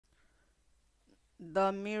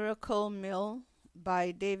The Miracle Meal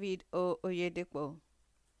by David O. Oyedepo.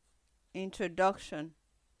 Introduction.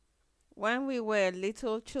 When we were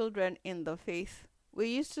little children in the faith, we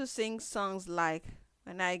used to sing songs like,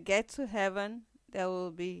 "When I get to heaven, there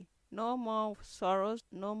will be no more sorrows,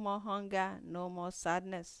 no more hunger, no more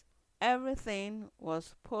sadness." Everything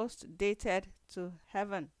was post-dated to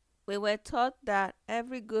heaven. We were taught that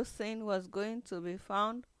every good thing was going to be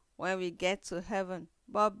found when we get to heaven.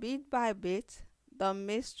 But bit by bit, the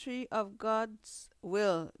mystery of God's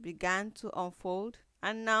will began to unfold,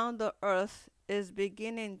 and now the earth is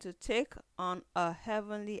beginning to take on a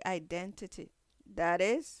heavenly identity. That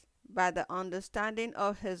is, by the understanding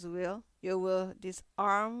of His will, you will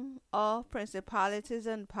disarm all principalities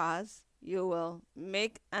and powers. You will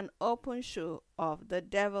make an open show of the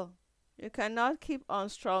devil. You cannot keep on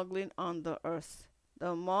struggling on the earth.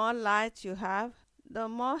 The more light you have, the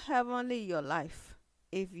more heavenly your life.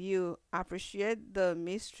 If you appreciate the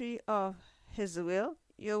mystery of His will,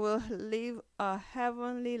 you will live a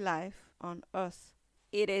heavenly life on earth.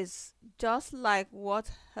 It is just like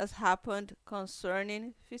what has happened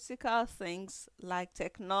concerning physical things like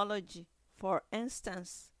technology. For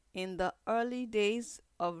instance, in the early days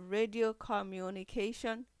of radio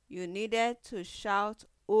communication, you needed to shout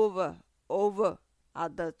over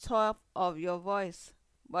at the top of your voice.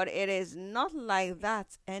 But it is not like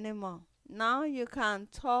that anymore. Now you can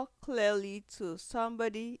talk clearly to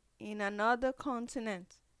somebody in another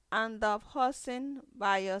continent, and the person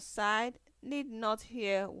by your side need not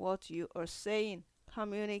hear what you are saying.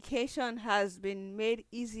 Communication has been made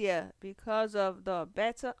easier because of the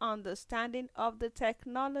better understanding of the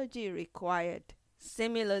technology required.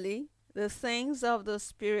 Similarly, the things of the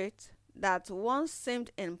Spirit that once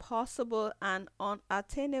seemed impossible and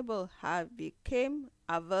unattainable have become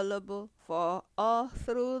available for all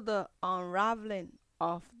through the unraveling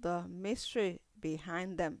of the mystery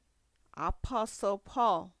behind them. Apostle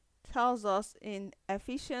Paul tells us in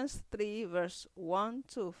Ephesians 3 verse 1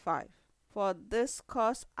 to 5, "For this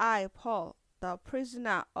cause I, Paul, the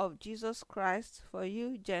prisoner of Jesus Christ, for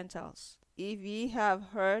you Gentiles, if ye have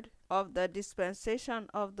heard of the dispensation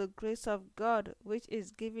of the grace of God which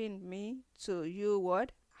is given me to you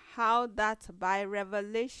ward, how that by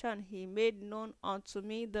revelation He made known unto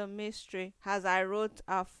me the mystery, as I wrote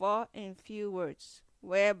afore in few words,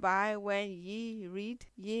 whereby when ye read,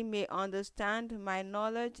 ye may understand my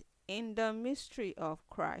knowledge in the mystery of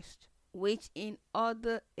Christ, which in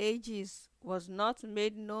other ages was not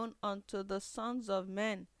made known unto the sons of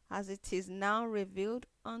men, as it is now revealed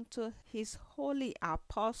unto His holy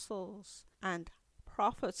apostles and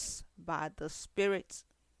prophets by the Spirit."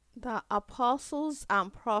 The apostles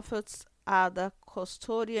and prophets are the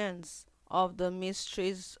custodians of the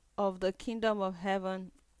mysteries of the kingdom of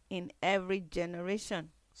heaven in every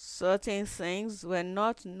generation. Certain things were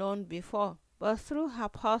not known before, but through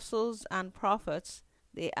apostles and prophets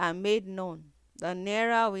they are made known. The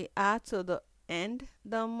nearer we are to the end,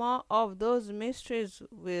 the more of those mysteries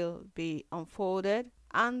will be unfolded,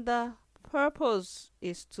 and the purpose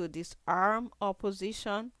is to disarm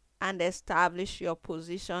opposition and establish your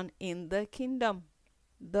position in the kingdom.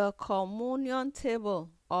 The communion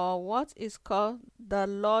table, or what is called the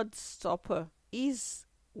Lord's Supper, is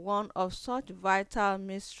one of such vital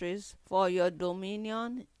mysteries for your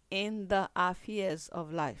dominion in the affairs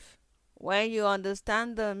of life. When you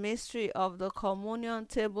understand the mystery of the communion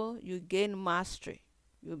table, you gain mastery.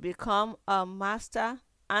 You become a master,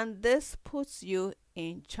 and this puts you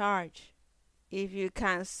in charge. If you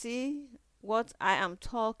can see what I am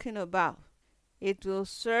talking about, it will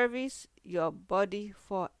service your body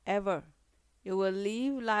forever. You will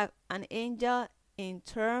live like an angel in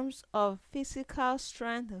terms of physical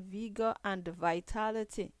strength, vigor, and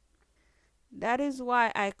vitality. That is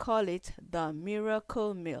why I call it the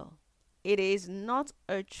miracle meal. It is not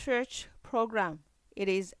a church program. It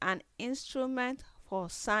is an instrument for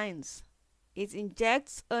science. It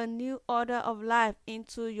injects a new order of life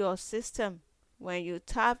into your system when you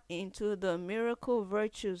tap into the miracle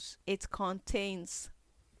virtues it contains.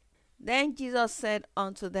 Then Jesus said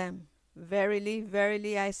unto them, "Verily,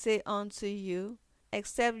 verily, I say unto you,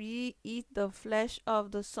 except ye eat the flesh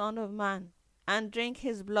of the Son of Man, and drink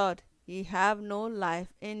His blood, ye have no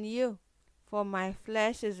life in you. For my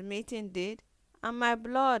flesh is meat indeed, and my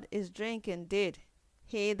blood is drink indeed.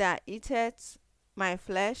 He that eateth my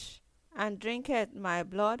flesh, and drinketh my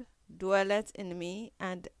blood, dwelleth in me,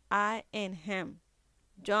 and I in him."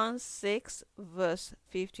 John 6 verse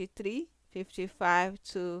 53, 55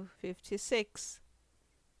 to 56.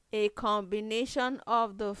 A combination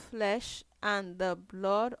of the flesh and the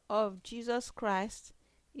blood of Jesus Christ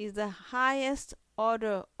is the highest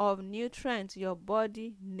order of nutrients your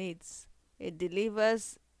body needs. It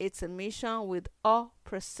delivers its mission with all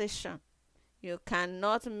precision. You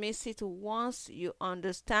cannot miss it once you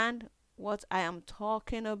understand what I am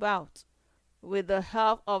talking about. With the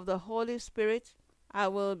help of the Holy Spirit, I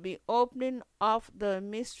will be opening up the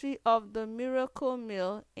mystery of the miracle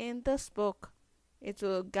meal in this book. It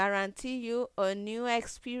will guarantee you a new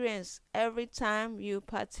experience every time you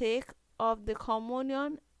partake of the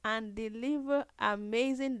communion and deliver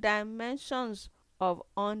amazing dimensions of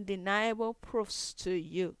undeniable proofs to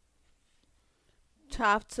you.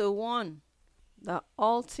 Chapter 1: The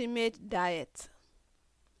Ultimate Diet.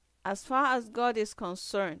 As far as God is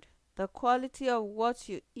concerned, the quality of what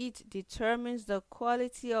you eat determines the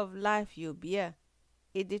quality of life you bear.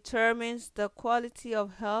 It determines the quality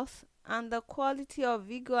of health and the quality of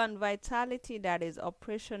vigor and vitality that is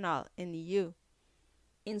operational in you.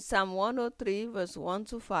 In Psalm 103, verse 1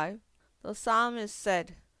 to 5, the psalmist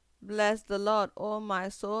said, "Bless the Lord, O my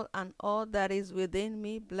soul, and all that is within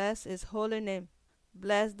me, bless his holy name.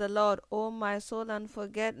 Bless the Lord, O my soul, and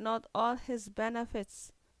forget not all his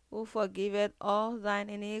benefits, who forgiveth all thine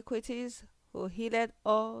iniquities, who healeth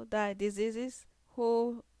all thy diseases,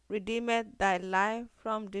 who redeemeth thy life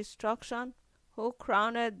from destruction, who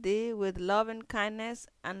crowned thee with loving kindness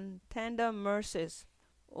and tender mercies,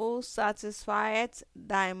 who satisfieth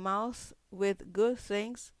thy mouth with good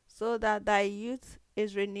things, so that thy youth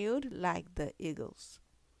is renewed like the eagles."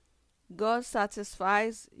 God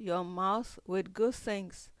satisfies your mouth with good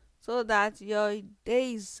things, so that your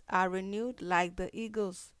days are renewed like the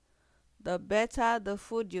eagles. The better the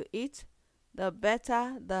food you eat, the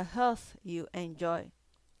better the health you enjoy.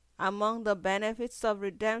 Among the benefits of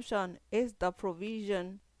redemption is the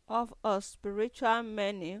provision of a spiritual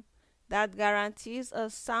menu that guarantees a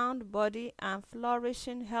sound body and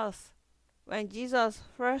flourishing health. When Jesus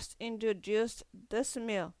first introduced this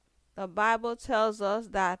meal, the Bible tells us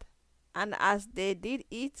that, "And as they did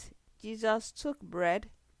eat, Jesus took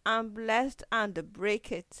bread, and blessed and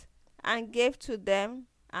brake it, and gave to them,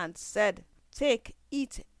 and said, Take,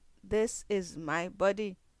 eat, this is my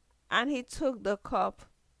body. And he took the cup,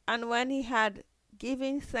 and when he had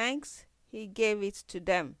given thanks, he gave it to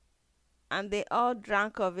them. And they all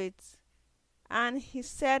drank of it. And he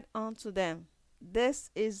said unto them, This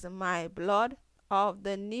is my blood of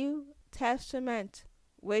the New Testament,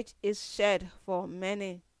 which is shed for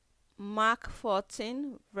many." Mark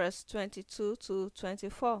 14, verse 22 to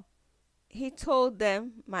 24. He told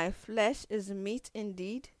them, "My flesh is meat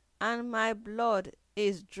indeed, and my blood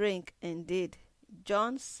is drink indeed."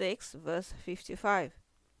 John 6, verse 55.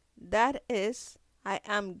 That is, I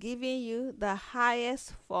am giving you the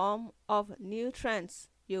highest form of nutrients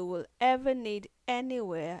you will ever need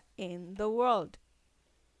anywhere in the world.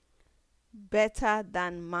 Better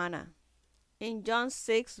than manna. In John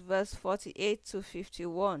 6, verse 48 to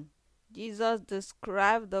 51, Jesus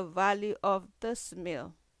described the value of this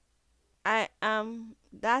meal. "I am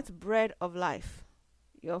that bread of life.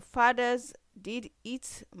 Your fathers did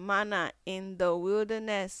eat manna in the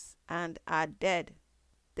wilderness and are dead.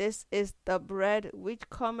 This is the bread which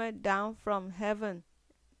cometh down from heaven,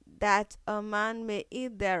 that a man may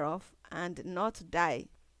eat thereof and not die.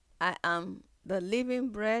 I am the living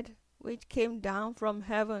bread which came down from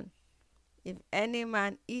heaven. If any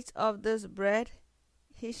man eat of this bread,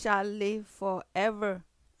 he shall live forever.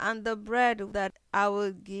 And the bread that I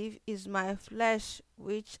will give is my flesh,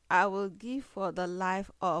 which I will give for the life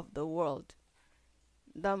of the world."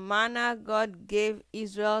 The manna God gave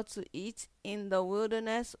Israel to eat in the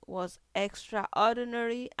wilderness was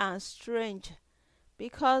extraordinary and strange,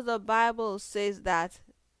 because the Bible says that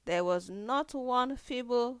there was not one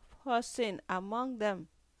feeble person among them,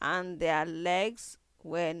 and their legs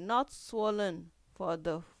were not swollen for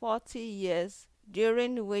the 40 years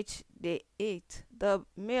during which they ate the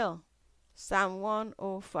meal. Psalm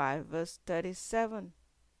 105, verse 37.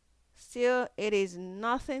 Still, it is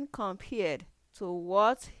nothing compared to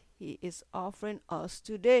what he is offering us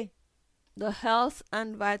today. The health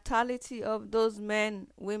and vitality of those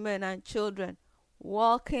men, women, and children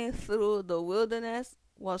walking through the wilderness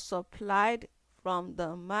was supplied from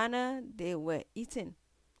the manna they were eating.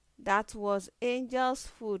 That was angels'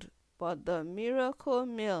 food, but the miracle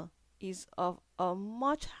meal is of a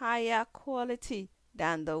much higher quality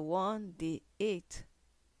than the one they ate.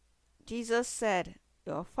 Jesus said,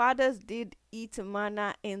 "Your fathers did eat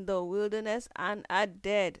manna in the wilderness and are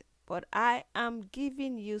dead, but I am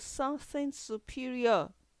giving you something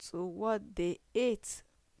superior to what they ate."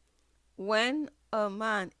 When a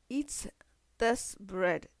man eats this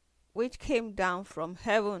bread, which came down from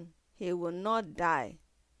heaven, he will not die.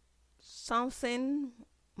 Something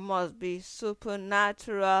must be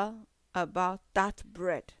supernatural about that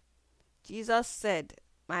bread. Jesus said,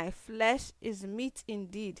 "My flesh is meat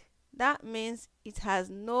indeed." That means it has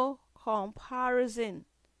no comparison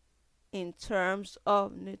in terms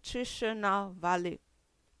of nutritional value.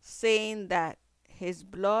 Saying that his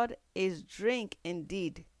blood is drink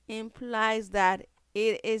indeed implies that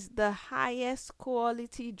it is the highest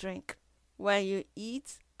quality drink. When you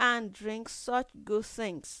eat and drink such good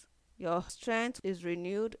things, your strength is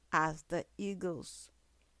renewed as the eagles.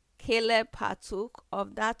 Caleb partook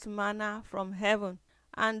of that manna from heaven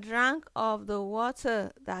and drank of the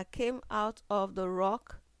water that came out of the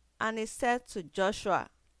rock, and he said to Joshua,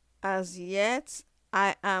 "As yet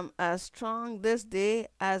I am as strong this day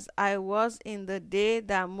as I was in the day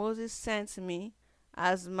that Moses sent me.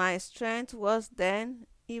 As my strength was then,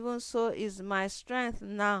 even so is my strength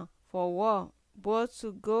now for war, both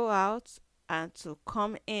to go out and to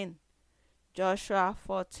come in." Joshua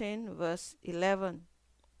 14 verse 11.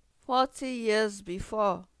 40 years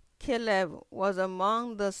before, Caleb was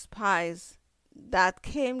among the spies that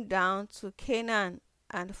came down to Canaan,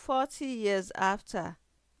 and 40 years after,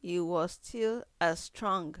 he was still as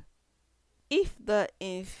strong. If the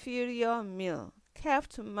inferior meal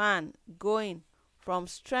kept man going from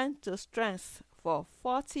strength to strength for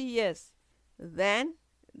 40 years, then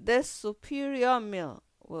this superior meal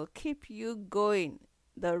will keep you going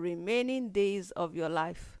the remaining days of your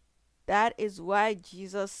life. That is why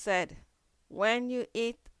Jesus said, "When you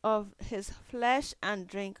eat of his flesh and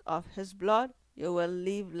drink of his blood, you will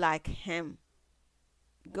live like him."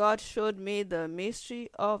 God showed me the mystery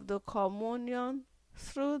of the communion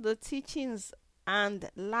through the teachings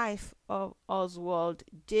and life of Oswald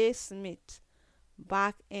J. Smith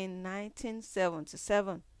back in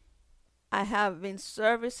 1977. I have been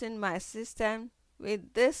servicing my system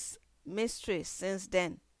with this mystery since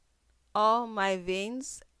then. All my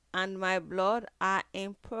veins and my blood are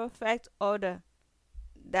in perfect order.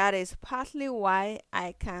 That is partly why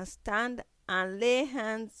I can stand and lay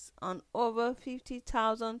hands on over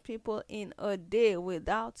 50,000 people in a day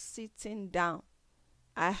without sitting down.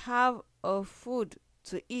 I have a food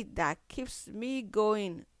to eat that keeps me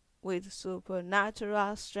going with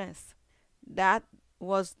supernatural strength. That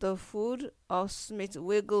was the food of Smith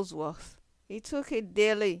Wigglesworth. He took it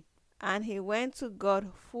daily, and he went to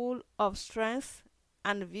God full of strength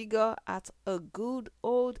and vigor at a good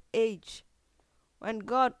old age. When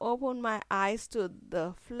God opened my eyes to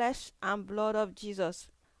the flesh and blood of Jesus,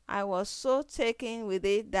 I was so taken with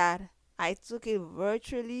it that I took it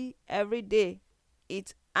virtually every day.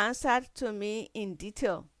 It answered to me in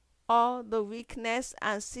detail. All the weakness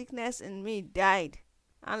and sickness in me died,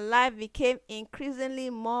 and life became increasingly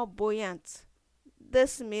more buoyant.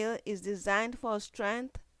 This meal is designed for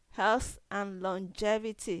strength, health, and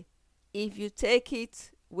longevity. If you take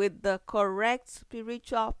it with the correct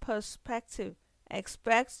spiritual perspective,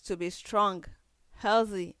 expect to be strong,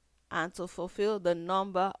 healthy, and to fulfill the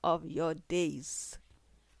number of your days.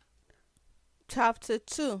 Chapter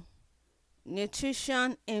 2.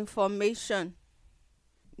 Nutrition Information.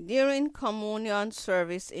 During communion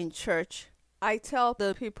service in church, I tell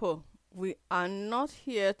the people, we are not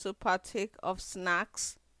here to partake of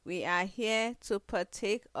snacks. We are here to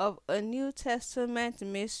partake of a New Testament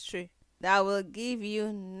mystery that will give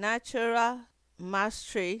you natural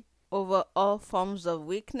mastery over all forms of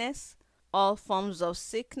weakness, all forms of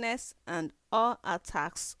sickness, and all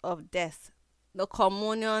attacks of death. The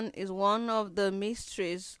communion is one of the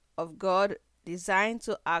mysteries of God designed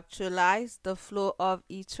to actualize the flow of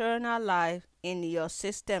eternal life in your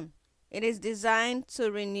system. It is designed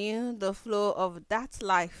to renew the flow of that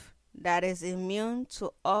life that is immune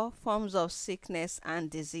to all forms of sickness and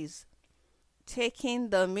disease. Taking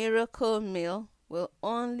the miracle meal will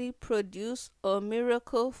only produce a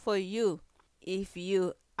miracle for you if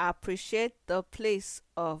you appreciate the place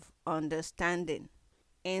of understanding.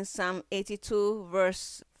 In Psalm 82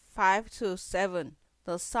 verse 5 to 7,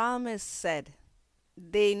 the psalmist said,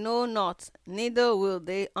 "They know not, neither will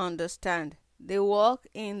they understand. They walk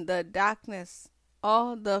in the darkness.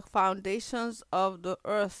 All the foundations of the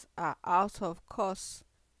earth are out of course.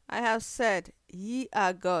 I have said, ye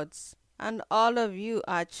are gods, and all of you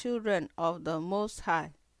are children of the Most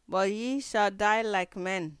High. But ye shall die like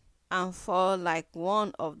men, and fall like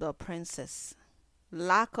one of the princes."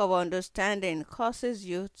 Lack of understanding causes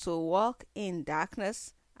you to walk in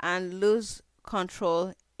darkness and lose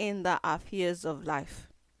control in the affairs of life.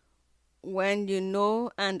 When you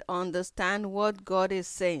know and understand what God is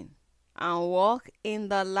saying and walk in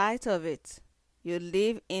the light of it, you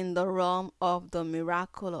live in the realm of the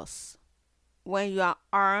miraculous. When you are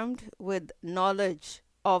armed with knowledge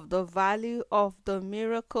of the value of the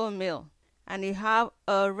miracle meal, and you have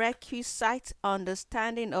a requisite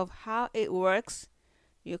understanding of how it works,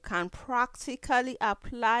 you can practically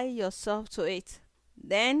apply yourself to it.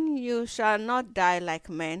 Then you shall not die like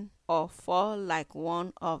men, or fall like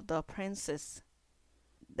one of the princes.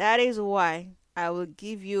 That is why I will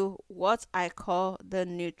give you what I call the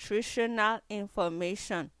nutritional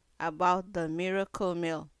information about the miracle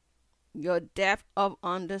meal. Your depth of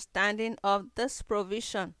understanding of this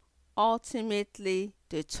provision ultimately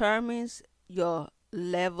determines your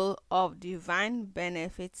level of divine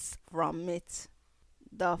benefits from it.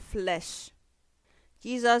 The flesh.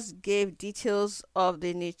 Jesus gave details of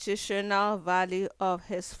the nutritional value of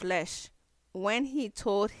his flesh when he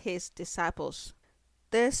told his disciples,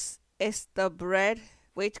 "This is the bread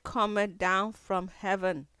which cometh down from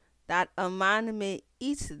heaven, that a man may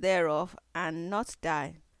eat thereof and not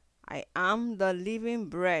die. I am the living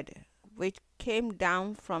bread which came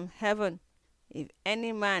down from heaven. If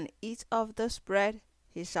any man eat of this bread,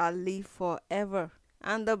 he shall live forever.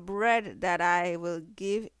 And the bread that I will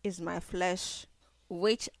give is my flesh,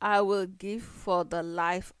 which I will give for the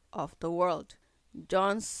life of the world."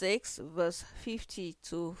 John 6 verse 50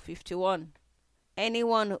 to 51.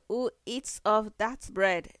 Anyone who eats of that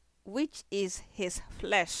bread, which is his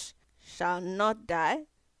flesh, shall not die.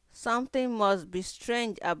 Something must be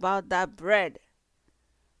strange about that bread.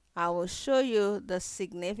 I will show you the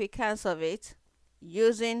significance of it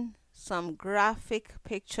using some graphic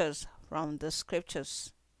pictures from the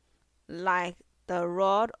scriptures. Like the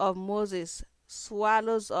rod of Moses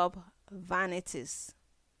swallows up vanities.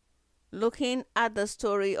 Looking at the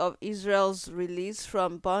story of Israel's release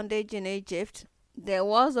from bondage in Egypt, there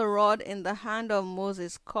was a rod in the hand of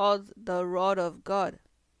Moses called the rod of God.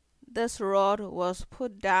 This rod was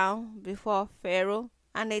put down before Pharaoh,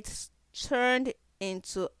 and it turned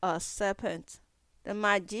into a serpent. The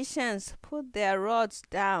magicians put their rods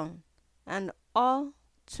down, and all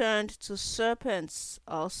turned to serpents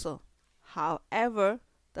also. However,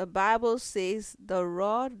 the Bible says the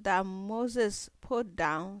rod that Moses put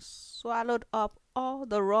down swallowed up all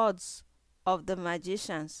the rods of the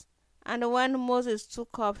magicians. And when Moses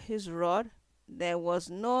took up his rod, there was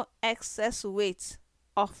no excess weight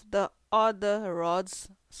of the other rods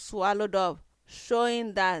swallowed up,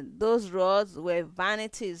 showing that those rods were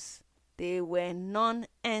vanities. They were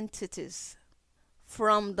non-entities.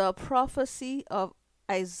 From the prophecy of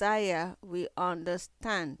Isaiah, we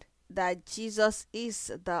understand that Jesus is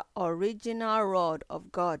the original rod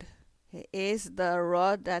of God. He is the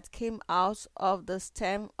rod that came out of the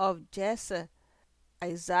stem of Jesse.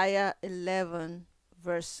 Isaiah 11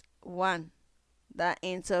 verse 1. The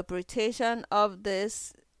interpretation of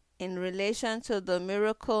this in relation to the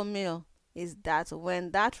miracle meal is that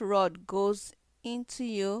when that rod goes into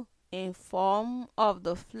you in form of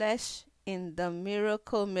the flesh in the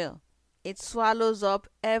miracle meal, it swallows up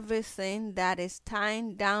everything that is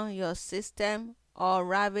tying down your system or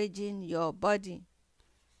ravaging your body.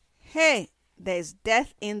 Hey, there's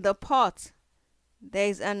death in the pot.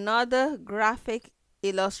 There's another graphic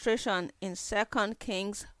illustration in 2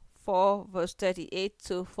 Kings 4 verse 38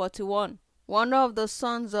 to 41. One of the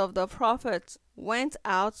sons of the prophet went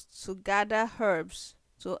out to gather herbs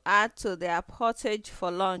to add to their pottage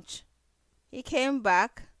for lunch. He came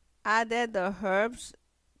back, added the herbs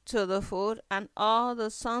to the food, and all the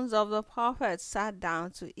sons of the prophet sat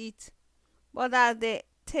down to eat. But as they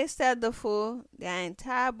tasted the food, their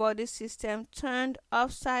entire body system turned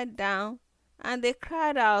upside down, and they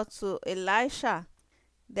cried out to Elisha,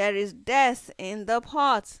 "There is death in the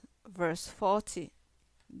pot." Verse 40.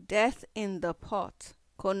 Death in the pot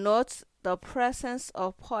connotes the presence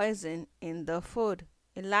of poison in the food.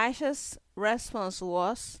 Elisha's response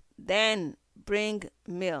was, "Then bring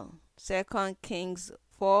meal." 2 Kings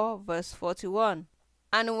 4 verse 41.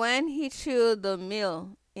 And when he threw the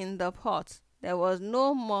meal in the pot, there was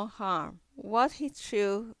no more harm. What he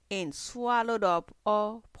threw in swallowed up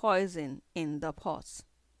all poison in the pot.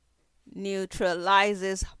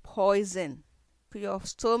 Neutralizes poison. Your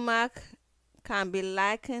stomach can be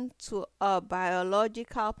likened to a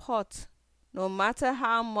biological pot. No matter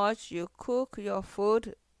how much you cook your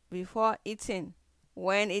food before eating,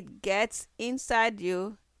 when it gets inside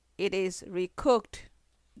you, it is recooked.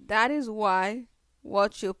 That is why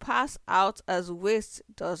what you pass out as waste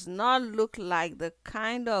does not look like the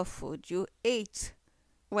kind of food you ate.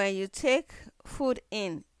 When you take food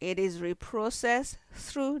in, it is reprocessed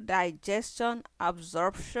through digestion,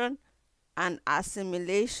 absorption, and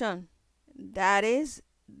assimilation. That is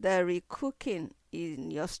the recooking in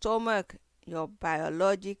your stomach, your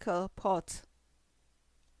biological pot.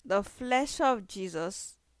 The flesh of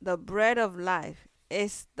Jesus, the bread of life,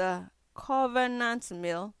 is the covenant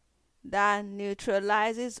meal that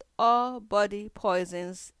neutralizes all body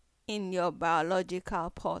poisons in your biological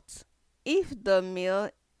pot. If the meal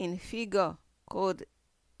in figure could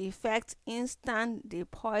effect instant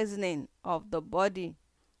depoisoning of the body,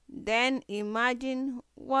 then imagine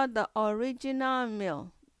what the original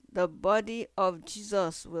meal, the body of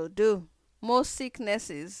Jesus, will do. Most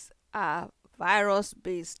sicknesses are virus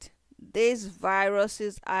based. These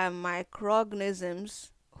viruses are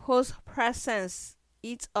microorganisms whose presence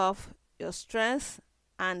eats off your strength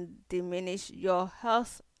and diminish your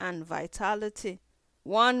health and vitality.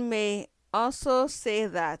 One may also say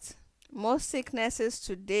that most sicknesses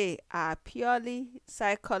today are purely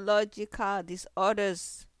psychological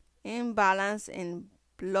disorders: imbalance in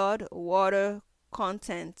blood water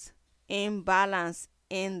content, imbalance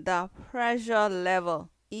in the pressure level,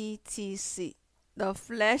 etc. The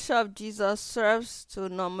flesh of Jesus serves to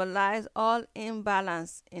normalize all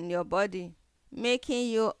imbalance in your body, making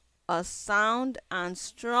you a sound and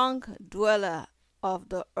strong dweller of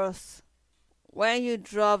the earth. When you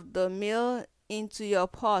drop the meal into your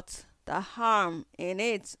pot, the harm in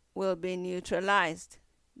it will be neutralized.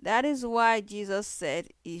 That is why Jesus said,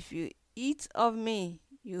 "If you eat of me,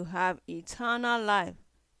 you have eternal life."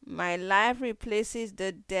 My life replaces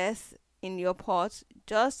the death in your pot,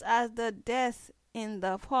 just as the death in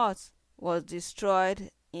the pot was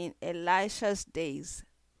destroyed in Elisha's days.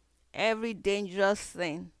 Every dangerous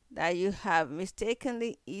thing that you have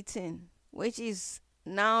mistakenly eaten, which is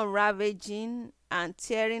now ravaging and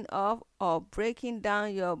tearing up or breaking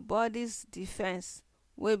down your body's defense,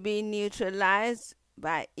 will be neutralized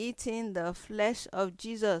by eating the flesh of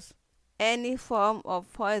Jesus. Any form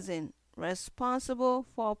of poison responsible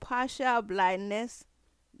for partial blindness,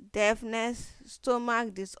 deafness,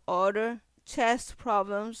 stomach disorder, chest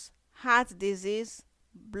problems, heart disease,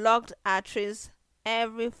 blocked arteries,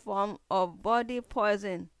 every form of body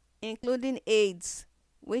poison, including AIDS,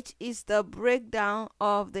 which is the breakdown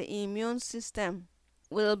of the immune system,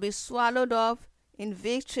 will be swallowed up in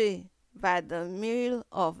victory by the meal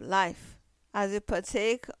of life. As you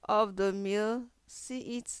partake of the meal,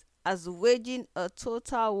 see it as waging a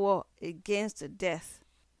total war against death.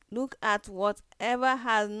 Look at whatever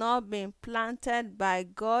has not been planted by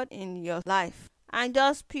God in your life, and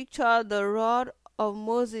just picture the rod of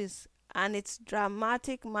Moses and its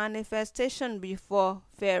dramatic manifestation before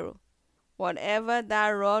Pharaoh. Whatever that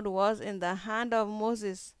rod was in the hand of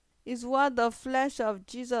Moses is what the flesh of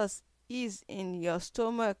Jesus is in your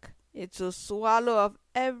stomach. It will swallow up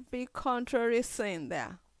every contrary thing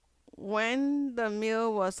there. When the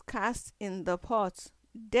meal was cast in the pot,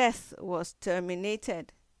 death was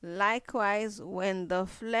terminated. Likewise, when the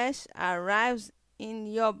flesh arrives in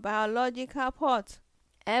your biological pot,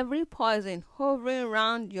 every poison hovering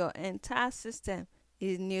around your entire system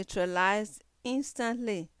is neutralized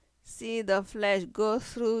instantly. See the flesh go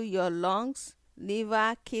through your lungs,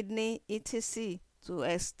 liver, kidney, etc. to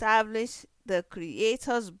establish the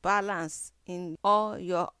Creator's balance in all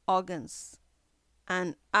your organs.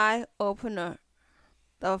 An eye-opener.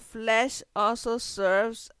 The flesh also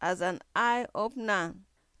serves as an eye-opener,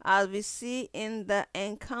 as we see in the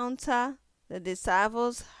encounter the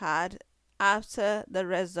disciples had after the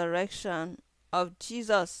resurrection of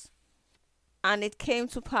Jesus. And it came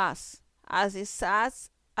to pass, as he sat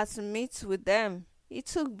at meat with them, he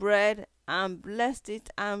took bread and blessed it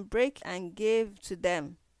and brake and gave to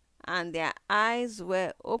them. And their eyes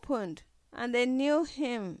were opened, and they knew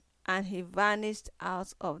him, and he vanished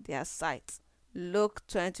out of their sight. Luke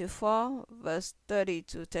 24, verse 30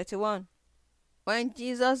 to 31. When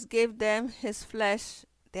Jesus gave them his flesh,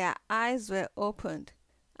 their eyes were opened,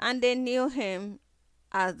 and they knew him.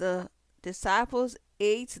 As the disciples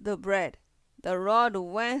ate the bread, the rod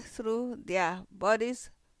went through their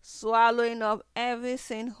bodies, swallowing up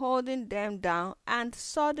everything holding them down, and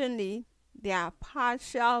suddenly their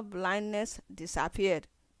partial blindness disappeared.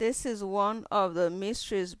 This is one of the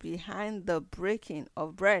mysteries behind the breaking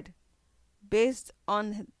of bread. Based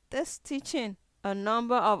on this teaching, a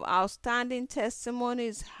number of outstanding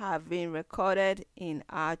testimonies have been recorded in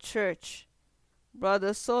our church.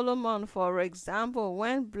 Brother Solomon, for example,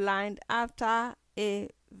 went blind after a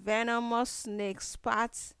venomous snake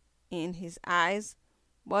spat in his eyes,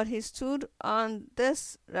 but he stood on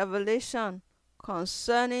this revelation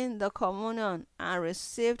concerning the communion and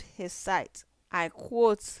received his sight. I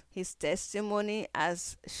quote his testimony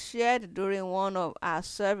as shared during one of our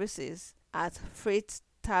services at Freight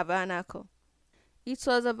Tabernacle. It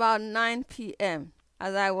was about 9 p.m.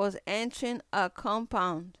 as I was entering a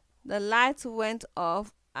compound. The light went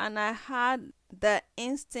off and I had the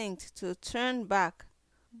instinct to turn back,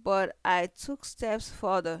 but I took steps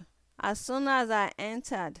further. As soon as I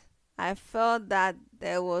entered, I felt that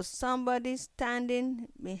there was somebody standing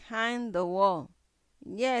behind the wall.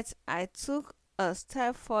 Yet I took a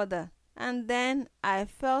step further, and then I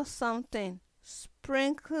felt something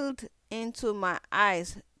sprinkled into my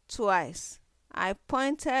eyes twice. I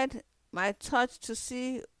pointed my torch to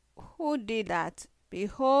see who did that.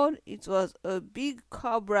 Behold, it was a big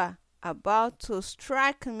cobra about to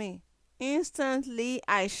strike me. Instantly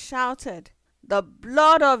I shouted, "The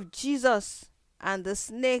blood of Jesus!" And the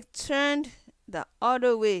snake turned the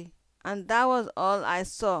other way, and that was all I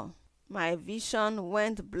saw. My vision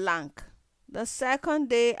went blank. The second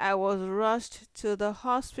day I was rushed to the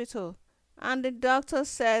hospital, and the doctor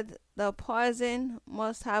said the poison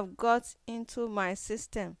must have got into my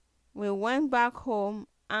system. We went back home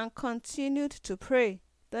and continued to pray.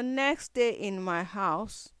 The next day in my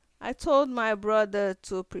house, I told my brother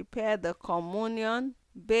to prepare the communion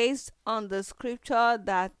based on the scripture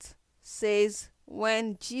that says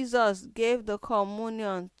when Jesus gave the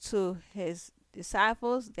communion to his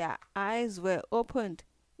disciples, their eyes were opened.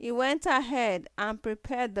 He went ahead and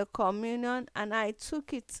prepared the communion, and I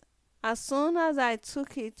took it. As soon as I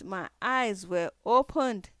took it, my eyes were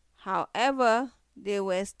opened. However, they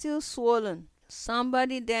were still swollen.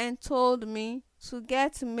 Somebody then told me to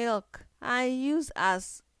get milk and use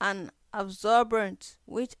as an absorbent,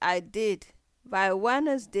 which I did. By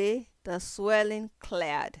Wednesday, the swelling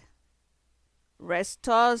cleared.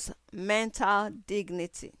 Restores mental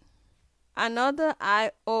dignity. Another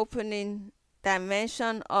eye-opening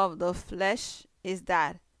dimension of the flesh is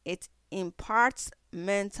that it imparts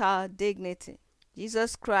mental dignity.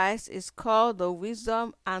 Jesus Christ is called the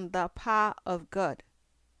wisdom and the power of God.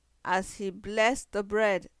 As he blessed the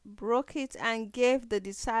bread, broke it, and gave the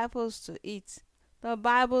disciples to eat, the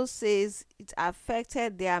Bible says it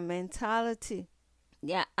affected their mentality.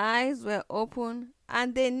 Their eyes were open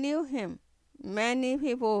and they knew him. Many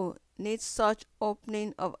people need such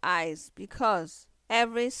opening of eyes because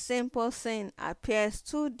every simple thing appears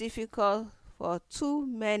too difficult for too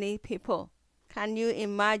many people. Can you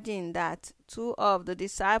imagine that two of the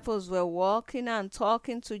disciples were walking and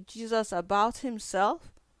talking to Jesus about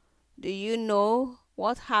himself? Do you know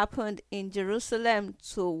what happened in Jerusalem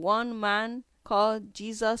to one man called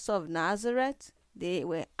Jesus of Nazareth? They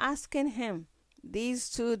were asking him. These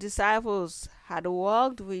two disciples had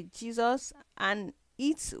walked with Jesus and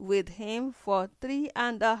eat with him for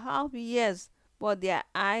 3.5 years, but their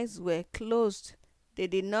eyes were closed. They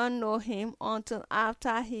did not know him until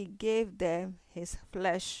after he gave them his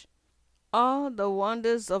flesh. All the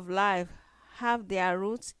wonders of life have their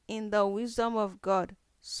roots in the wisdom of God.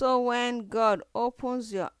 So when God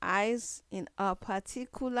opens your eyes in a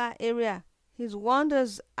particular area, his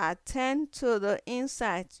wonders attend to the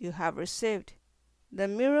insight you have received. The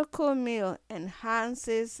miracle meal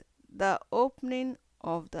enhances the opening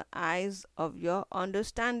of the eyes of your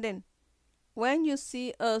understanding. When you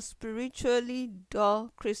see a spiritually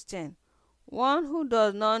dull Christian, one who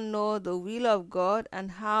does not know the will of God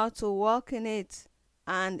and how to walk in it,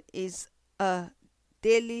 and is a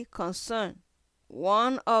daily concern,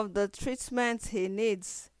 one of the treatments he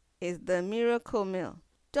needs is the miracle meal.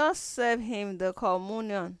 Just serve him the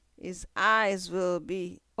communion. His eyes will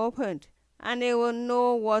be opened and he will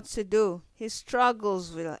know what to do. His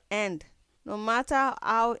struggles will end. No matter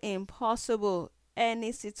how impossible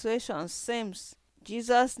any situation seems,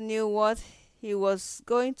 Jesus knew what he was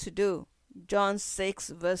going to do. John 6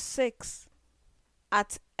 verse 6.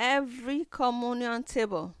 At every communion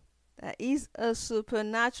table, there is a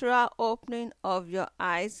supernatural opening of your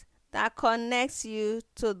eyes that connects you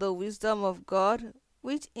to the wisdom of God,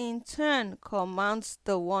 which in turn commands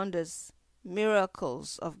the wonders,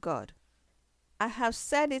 miracles of God. I have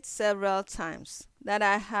said it several times that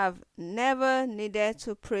I have never needed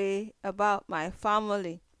to pray about my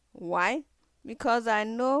family. Why? Because I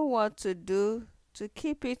know what to do to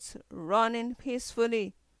keep it running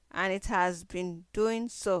peacefully, and it has been doing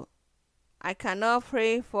so. I cannot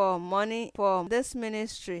pray for money for this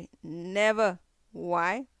ministry. Never.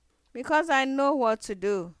 Why? Because I know what to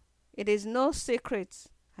do. It is no secret.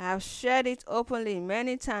 I have shared it openly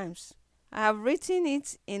many times. I have written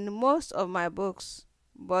it in most of my books.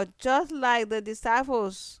 But just like the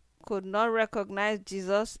disciples could not recognize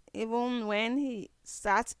Jesus even when he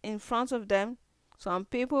sat in front of them, some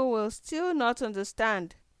people will still not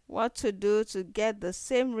understand what to do to get the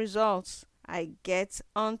same results I get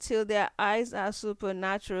until their eyes are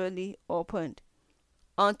supernaturally opened.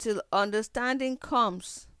 Until understanding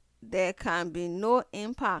comes, there can be no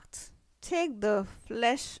impact. Take the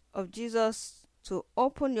flesh of Jesus to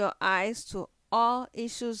open your eyes to all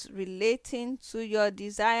issues relating to your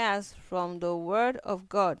desires from the Word of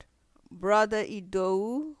God. Brother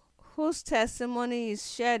Idou, whose testimony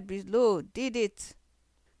is shared below, did it.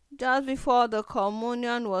 Just before the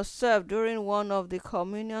communion was served during one of the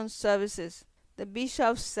communion services, the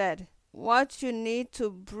bishop said, "What you need to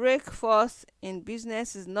break forth in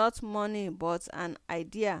business is not money but an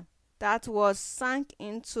idea." That word sank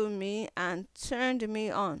into me and turned me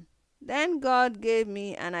on. Then God gave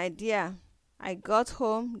me an idea. I got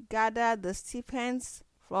home, gathered the stipends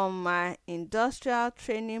from my industrial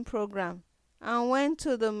training program, and went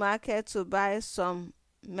to the market to buy some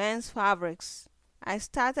men's fabrics. I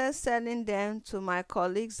started selling them to my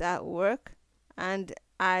colleagues at work, and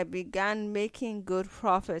I began making good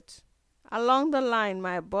profit. Along the line,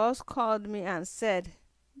 my boss called me and said,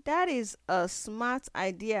 "That is a smart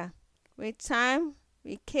idea." With time,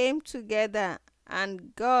 we came together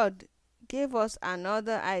and God gave us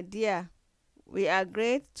another idea. We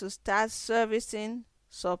agreed to start servicing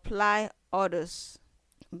supply orders.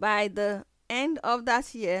 By the end of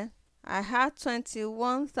that year, I had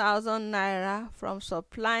 21,000 naira from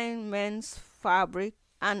supplying men's fabric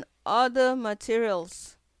and other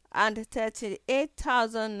materials, and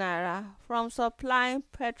 38,000 naira from supplying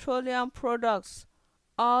petroleum products,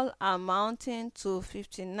 all amounting to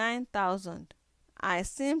 59,000. I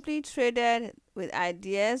simply traded with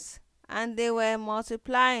ideas and they were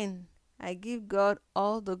multiplying. I give God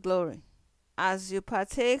all the glory. As you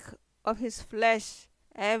partake of his flesh,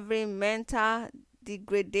 every mental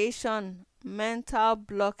degradation, mental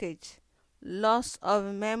blockage, loss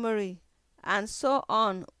of memory, and so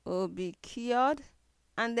on will be cured,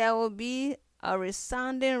 and there will be a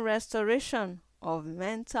resounding restoration of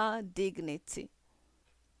mental dignity.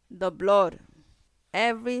 The blood.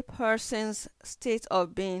 Every person's state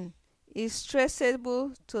of being is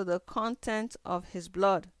traceable to the content of his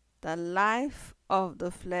blood. The life of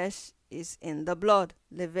the flesh is in the blood.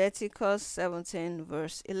 Leviticus 17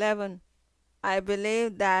 verse 11. I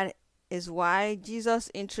believe that is why Jesus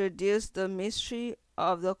introduced the mystery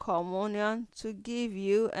of the communion to give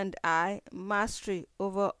you and I mastery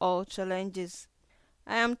over all challenges.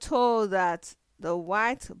 I am told that the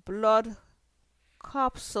white blood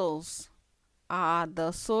corpuscles are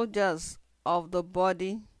the soldiers of the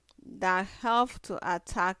body that help to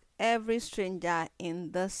attack every stranger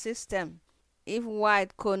in the system. If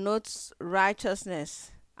white connotes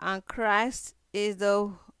righteousness and Christ is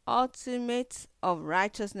the ultimate of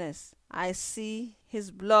righteousness, I see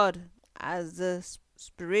his blood as the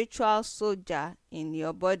spiritual soldier in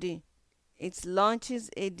your body. It launches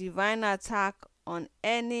a divine attack on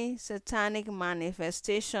any satanic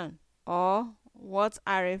manifestation, or what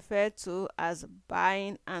I refer to as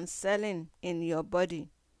buying and selling in your body.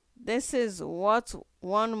 This is what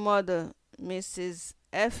one mother, Mrs.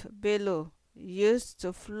 F. Bello, used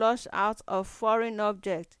to flush out a foreign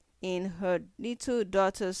object in her little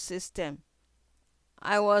daughter's system.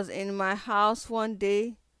 I was in my house one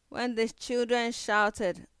day when the children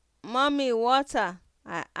shouted, "Mommy, water!"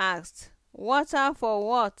 I asked, "Water for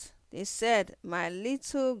what?" They said my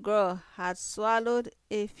little girl had swallowed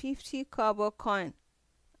a 50-kobo coin.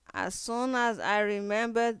 As soon as I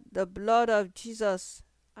remembered the blood of Jesus,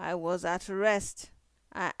 I was at rest.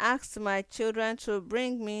 I asked my children to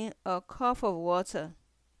bring me a cup of water,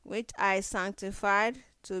 which I sanctified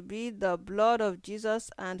to be the blood of Jesus,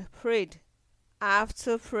 and prayed.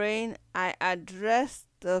 After praying, I addressed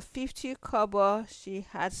the 50-kobo she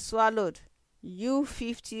had swallowed. "You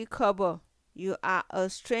 50-kobo, you are a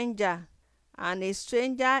stranger, and a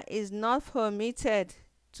stranger is not permitted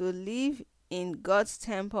to live in God's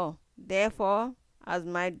temple. Therefore, as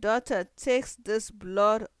my daughter takes this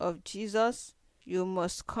blood of Jesus, you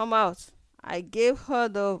must come out." I gave her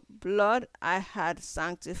the blood I had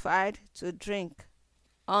sanctified to drink.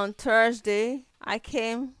 On Thursday, I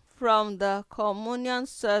came from the communion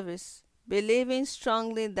service, believing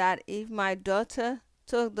strongly that if my daughter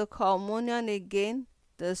took the communion again,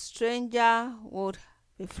 the stranger would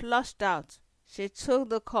be flushed out. She took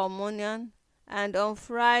the communion, and on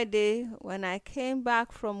Friday, when I came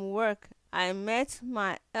back from work, I met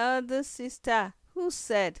my elder sister who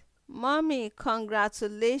said, "Mommy,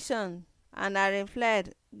 congratulations." And I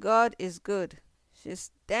replied, "God is good." She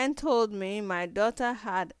then told me my daughter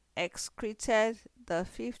had excreted the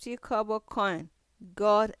 50-kobo coin.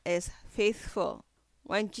 God is faithful.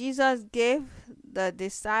 When Jesus gave the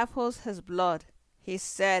disciples his blood, he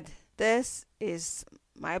said, "This is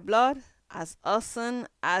my blood. As often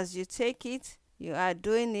as you take it, you are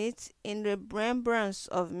doing it in remembrance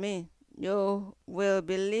of me." You will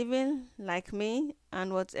be living like me,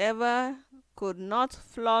 and whatever could not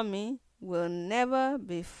floor me will never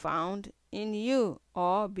be found in you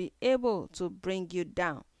or be able to bring you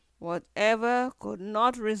down. Whatever could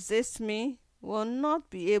not resist me will not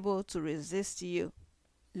be able to resist you.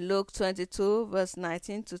 Luke 22 verse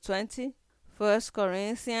 19 to 20. 1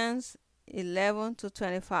 Corinthians 11 to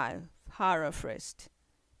 25. Paraphrased.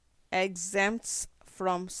 Exempts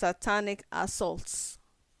from satanic assaults.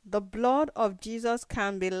 The blood of Jesus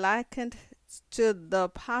can be likened to the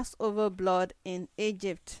Passover blood in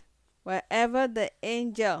Egypt. Wherever the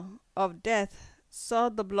angel of death saw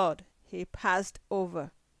the blood, he passed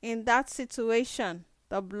over. In that situation,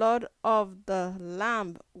 the blood of the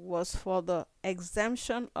Lamb was for the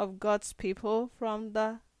exemption of God's people from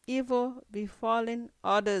the evil befalling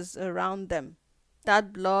others around them.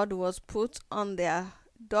 That blood was put on their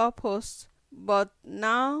doorposts, but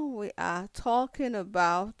now we are talking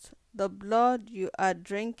about the blood you are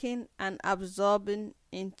drinking and absorbing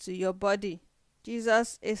into your body.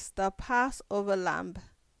 Jesus is the Passover Lamb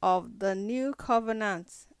of the new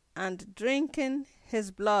covenant, and drinking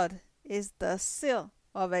his blood is the seal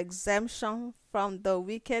of exemption from the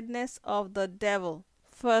wickedness of the devil.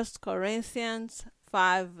 1 Corinthians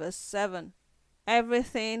 5 verse 7.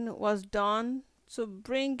 Everything was done to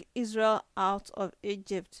bring Israel out of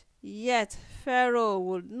Egypt, yet Pharaoh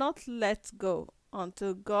would not let go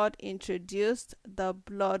until God introduced the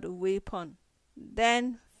blood weapon.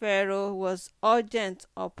 Then Pharaoh was urgent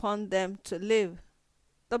upon them to leave.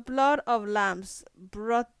 The blood of lambs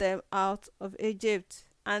brought them out of Egypt,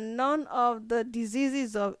 and none of the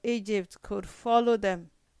diseases of Egypt could follow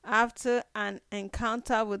them. After an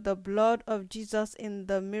encounter with the blood of Jesus in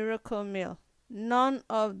the miracle meal, none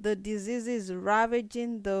of the diseases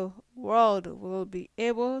ravaging the world will be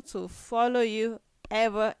able to follow you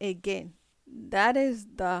ever again. That is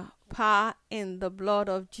the power in the blood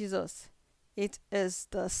of Jesus. It is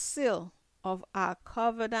the seal of our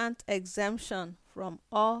covenant exemption from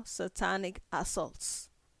all satanic assaults.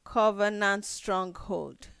 Covenant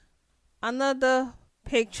stronghold. Another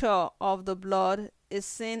picture of the blood is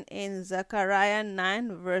seen in Zechariah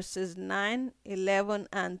 9 verses 9, 11,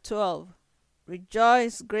 and 12.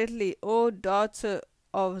 Rejoice greatly, O daughter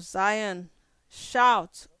of Zion.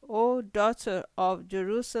 Shout, O daughter of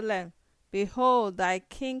Jerusalem. Behold, thy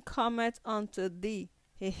king cometh unto thee.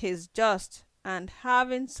 He is just, and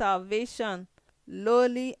having salvation,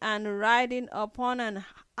 lowly, and riding upon an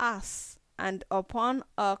ass, and upon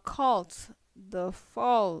a colt, the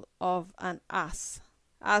foal of an ass.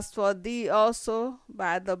 As for thee also,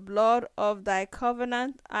 by the blood of thy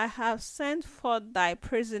covenant, I have sent forth thy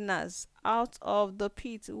prisoners out of the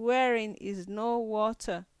pit wherein is no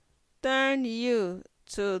water. Turn you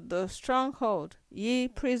to the stronghold, ye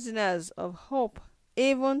prisoners of hope.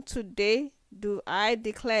 Even today do I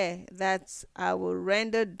declare that I will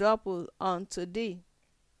render double unto thee.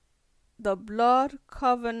 The blood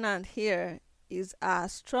covenant here is our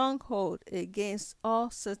stronghold against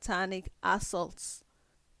all satanic assaults.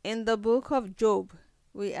 In the book of Job,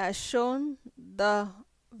 we are shown the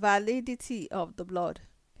validity of the blood.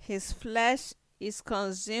 His flesh is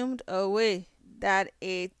consumed away that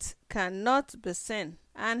it cannot be seen,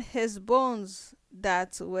 and his bones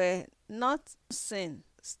that were not seen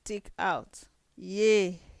stick out.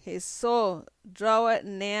 Yea, his soul draweth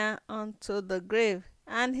near unto the grave,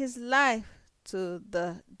 and his life to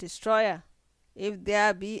the destroyer. If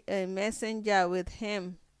there be a messenger with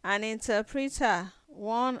him, an interpreter,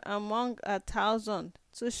 one among 1,000,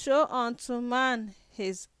 to show unto man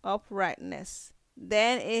his uprightness,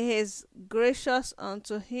 then he is gracious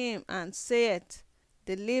unto him, and saith,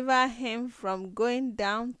 Deliver him from going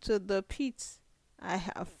down to the pit. I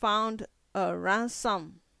have found a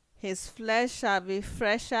ransom. His flesh shall be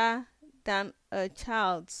fresher than a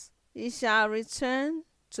child's. He shall return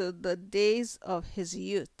to the days of his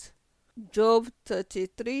youth. Job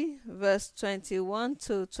 33 verse 21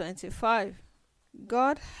 to 25.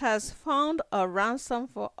 God has found a ransom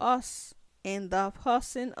for us in the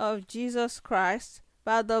person of Jesus Christ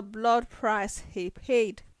by the blood price he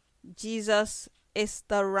paid. Jesus is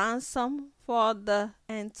the ransom for the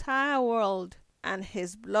entire world, and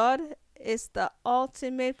his blood is the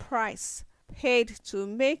ultimate price paid to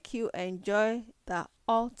make you enjoy the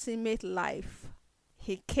ultimate life.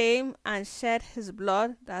 He came and shed his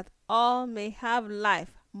blood that all may have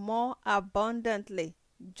life more abundantly.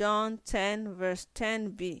 John 10 verse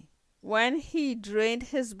 10b. When he drained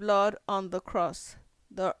his blood on the cross,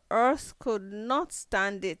 the earth could not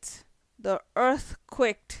stand it. The earth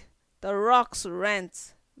quaked, the rocks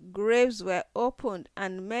rent, graves were opened,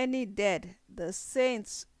 and many dead. The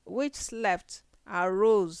saints which slept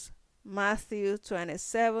arose. Matthew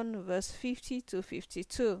 27 verse 50 to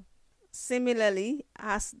 52. Similarly,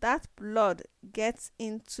 as that blood gets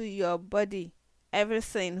into your body,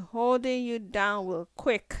 everything holding you down will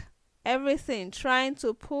quake. Everything trying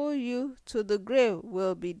to pull you to the grave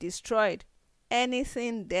will be destroyed.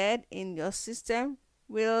 Anything dead in your system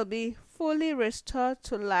will be fully restored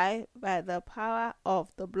to life by the power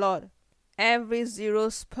of the blood. Every zero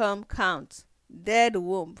sperm count, dead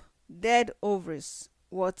womb, dead ovaries,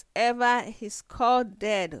 whatever is called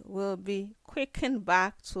dead will be quickened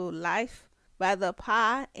back to life by the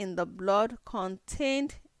power in the blood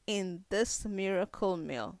contained in this miracle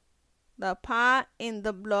meal. The power in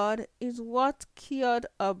the blood is what cured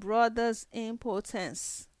a brother's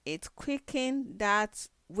impotence. It quickened that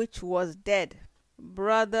which was dead.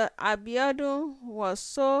 Brother Abiodun was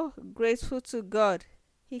so grateful to God,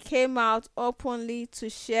 he came out openly to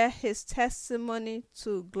share his testimony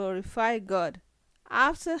to glorify God.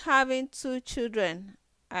 After having 2 children,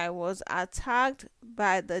 I was attacked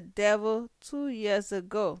by the devil 2 years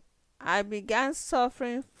ago. I began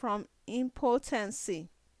suffering from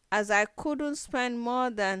impotency as I couldn't spend more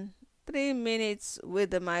than 3 minutes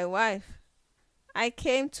with my wife. I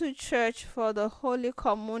came to church for the Holy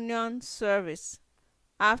Communion service.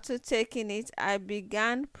 After taking it, I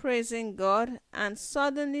began praising God and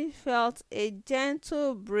suddenly felt a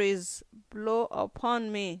gentle breeze blow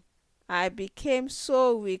upon me. I became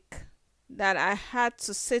so weak that I had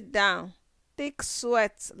to sit down. Thick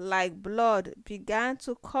sweat like blood began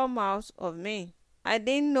to come out of me. I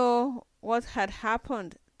didn't know what had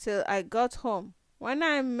happened till I got home. When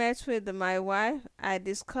I met with my wife, I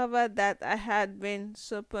discovered that I had been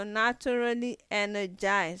supernaturally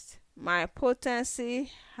energized. My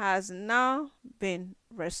potency has now been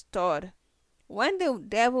restored. When the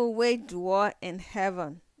devil waged war in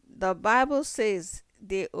heaven, the Bible says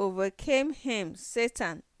they overcame him,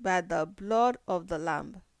 Satan, by the blood of the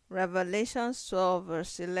Lamb. Revelation 12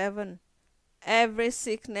 verse 11. Every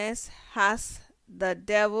sickness has the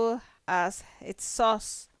devil as its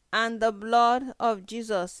source, and the blood of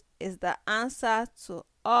Jesus is the answer to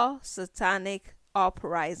all satanic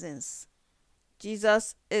uprisings.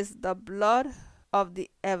 Jesus is the blood of the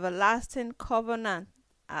everlasting covenant,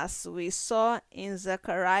 as we saw in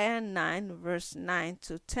Zechariah 9 verse 9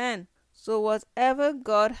 to 10. So whatever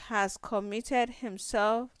God has committed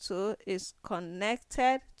himself to is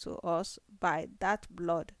connected to us by that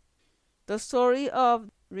blood. The story of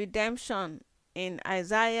redemption in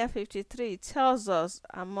Isaiah 53 tells us,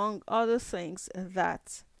 among other things,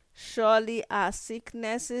 that surely our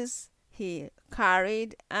sicknesses he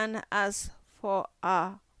carried, and as for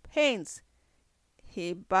our pains,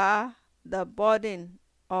 he bare the burden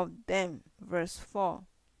of them. Verse 4.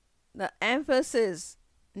 The emphasis,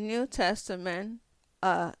 New Testament,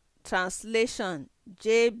 translation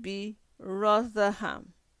J.B.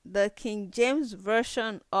 Rotherham. The King James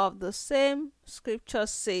Version of the same scripture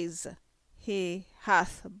says, he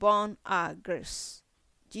hath borne our griefs.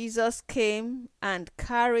 Jesus came and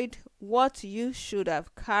carried what you should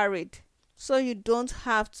have carried, so you don't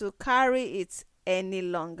have to carry it any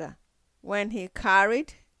longer. When he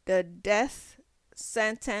carried the death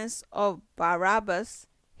sentence of Barabbas,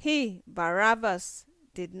 he, Barabbas,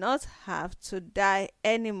 did not have to die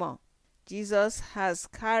anymore. Jesus has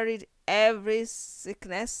carried every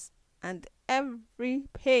sickness and every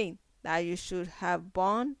pain that you should have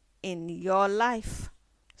borne in your life,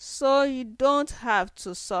 so you don't have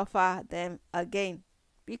to suffer them again,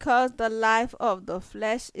 because the life of the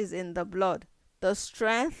flesh is in the blood. The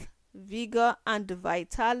strength, vigor, and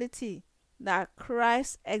vitality that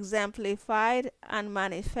Christ exemplified and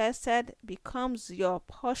manifested becomes your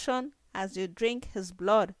portion as you drink his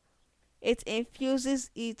blood. It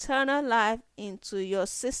infuses eternal life into your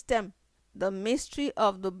system. The mystery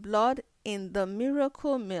of the blood in the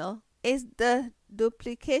miracle meal is the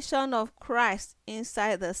duplication of Christ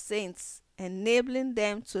inside the saints, enabling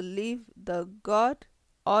them to live the God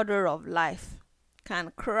order of life.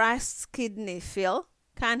 Can Christ's kidney fail?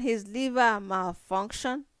 Can his liver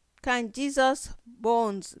malfunction? Can Jesus'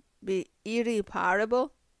 bones be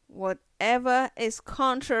irreparable? Whatever is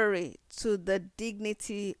contrary to the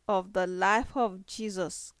dignity of the life of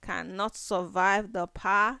Jesus cannot survive the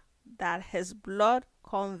power that his blood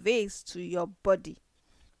conveys to your body.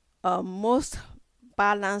 A most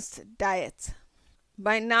balanced diet.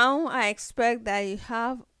 By now, I expect that you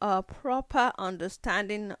have a proper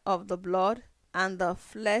understanding of the blood and the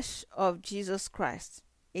flesh of Jesus Christ.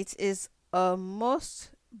 It is a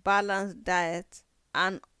most balanced diet,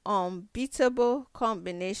 an unbeatable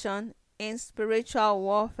combination in spiritual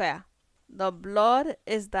warfare. The blood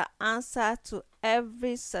is the answer to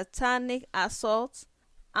every satanic assault,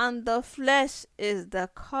 and the flesh is the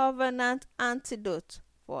covenant antidote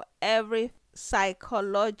for every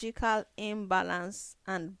psychological imbalance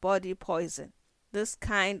and body poison. This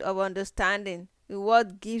kind of understanding is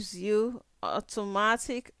what gives you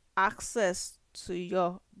automatic access to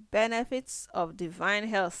your benefits of divine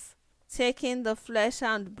health. Taking the flesh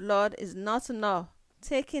and blood is not enough.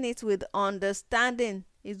 Taking it with understanding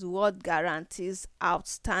is what guarantees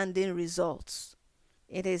outstanding results.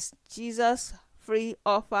 It is Jesus' free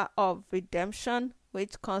offer of redemption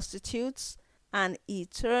which constitutes an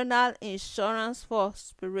eternal insurance for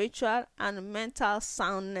spiritual and mental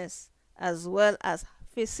soundness as well as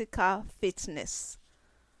physical fitness.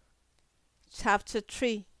 Chapter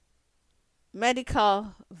 3.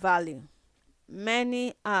 Medical value.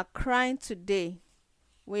 Many are crying today,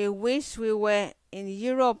 "We wish we were in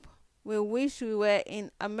Europe. We wish we were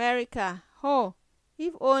in America. Oh,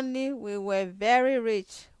 if only we were very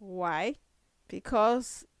rich." Why?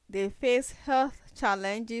 Because they face health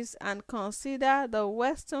challenges and consider the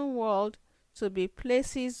Western world to be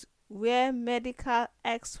places where medical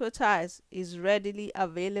expertise is readily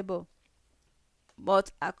available.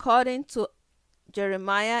 But according to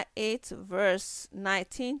Jeremiah 8 verse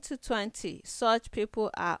 19 to 20, such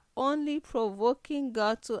people are only provoking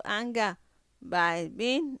God to anger by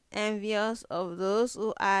being envious of those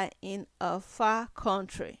who are in a far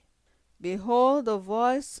country. Behold, the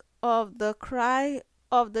voice of the cry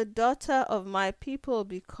of the daughter of my people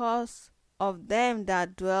because of them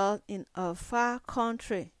that dwell in a far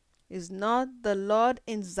country. Is not the Lord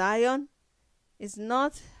in Zion? Is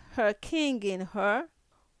not her king in her?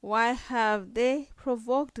 Why have they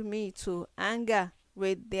provoked me to anger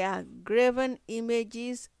with their graven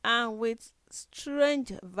images and with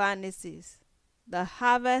strange vanities? The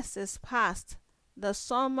harvest is past, the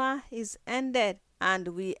summer is ended, and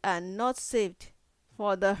we are not saved.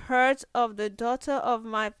 For the hurt of the daughter of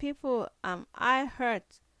my people am I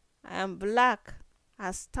hurt. I am black.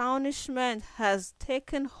 Astonishment has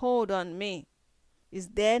taken hold on me. Is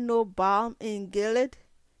there no balm in Gilead?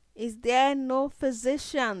 Is there no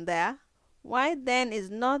physician there? Why then is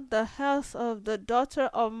not the health of the daughter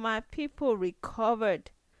of my people recovered?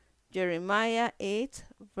 Jeremiah 8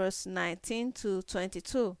 verse 19 to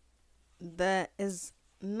 22. There is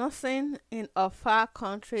nothing in a far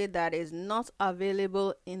country that is not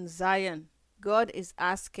available in Zion. God is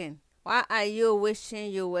asking, why are you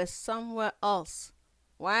wishing you were somewhere else?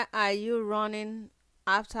 Why are you running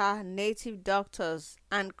after native doctors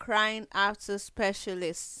and crying after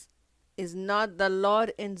specialists? Is not the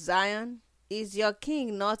Lord in Zion? Is your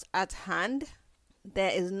king not at hand?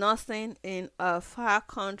 There is nothing in a far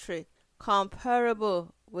country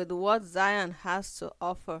comparable with what Zion has to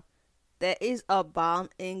offer. There is a balm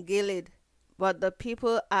in Gilead, but the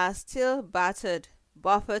people are still battered,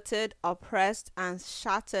 buffeted, oppressed, and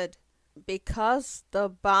shattered, because the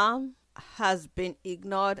balm has been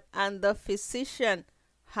ignored and the physician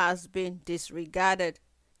has been disregarded.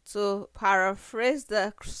 To paraphrase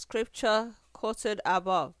the scripture quoted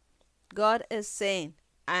above, God is saying,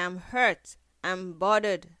 I am hurt, I'm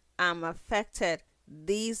bothered, I'm affected.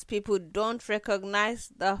 These people don't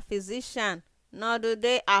recognize the physician, nor do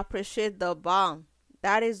they appreciate the balm.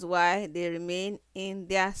 That is why they remain in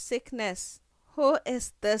their sickness. Who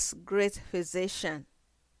is this great physician?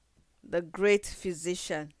 The great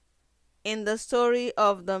physician. In the story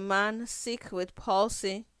of the man sick with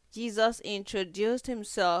palsy, Jesus introduced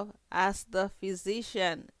himself as the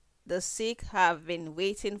physician the sick have been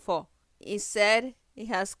waiting for. He said he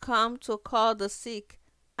has come to call the sick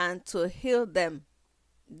and to heal them.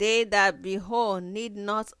 They that be whole need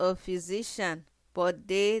not a physician, but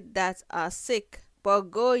they that are sick.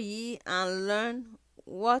 But go ye and learn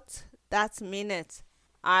what that meaneth.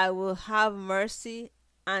 I will have mercy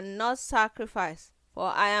and not sacrifice, for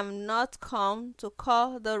I am not come to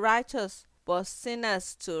call the righteous, but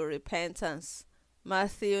sinners to repentance.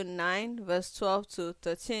 Matthew 9 verse 12 to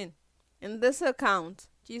 13. In this account,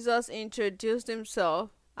 Jesus introduced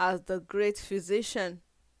himself as the great physician.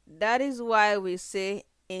 That is why we say,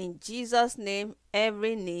 in Jesus' name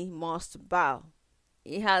every knee must bow.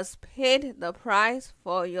 He has paid the price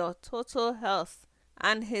for your total health,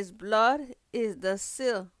 and his blood is the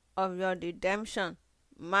seal of your redemption.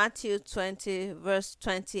 Matthew 20 verse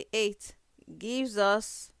 28 gives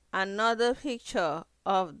us another picture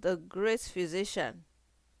of the great physician.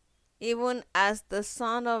 Even as the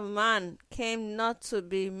Son of Man came not to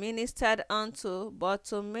be ministered unto, but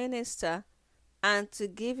to minister, and to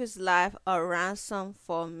give his life a ransom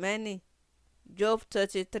for many. Job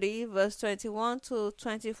 33 verse 21 to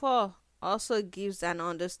 24 also gives an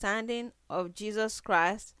understanding of Jesus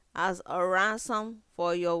Christ as a ransom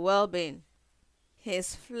for your well-being.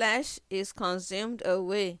 His flesh is consumed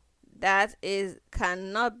away, that is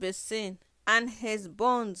cannot be seen, and his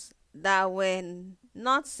bones that were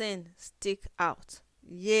not seen stick out.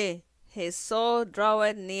 Yea, his soul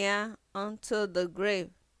draweth near unto the grave,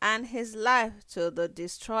 and his life to the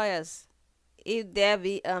destroyers. If there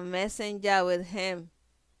be a messenger with him,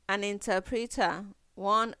 an interpreter,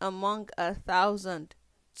 one among 1,000,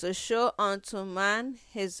 to show unto man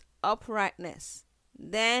his uprightness,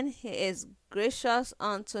 then he is gracious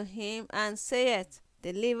unto him, and saith,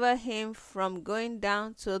 Deliver him from going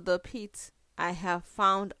down to the pit. I have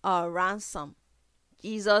found a ransom.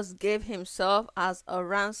 Jesus gave himself as a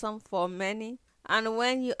ransom for many, and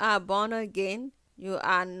when you are born again, you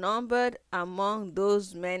are numbered among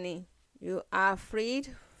those many. You are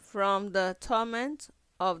freed from the torment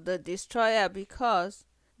of the destroyer, because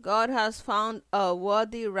God has found a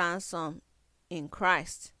worthy ransom in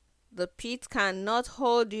Christ. The pit cannot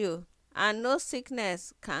hold you, and no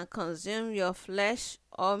sickness can consume your flesh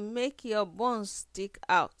or make your bones stick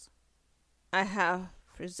out. I have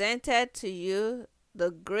presented to you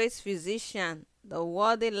the great physician, the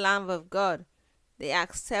worthy Lamb of God, the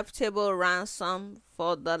acceptable ransom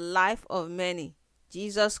for the life of many,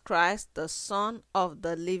 Jesus Christ, the Son of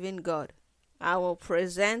the living God. I will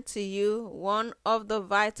present to you one of the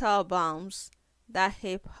vital balms that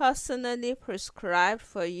he personally prescribed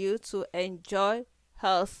for you to enjoy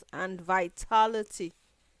health and vitality.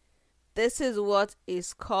 This is what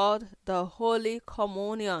is called the Holy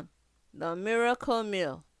Communion, the miracle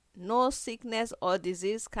meal. No sickness or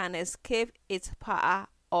disease can escape its power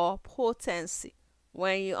or potency.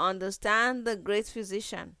 When you understand the great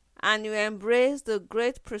physician and you embrace the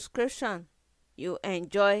great prescription, you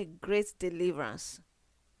enjoy great deliverance.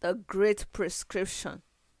 The great prescription.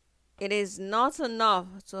 It is not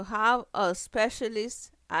enough to have a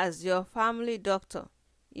specialist as your family doctor.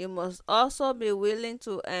 You must also be willing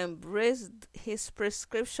to embrace his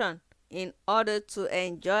prescription in order to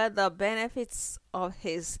enjoy the benefits of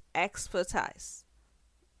his expertise.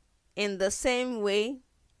 In the same way,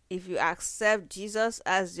 if you accept Jesus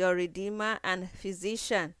as your Redeemer and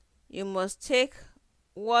Physician, you must take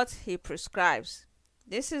what he prescribes.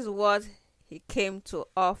 This is what he came to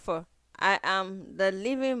offer. I am the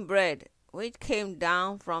living bread which came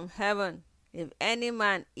down from heaven. If any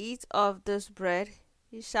man eat of this bread,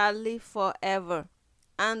 he shall live forever.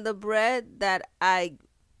 And the bread that I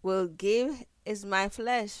will give is my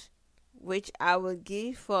flesh, which I will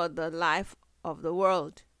give for the life of the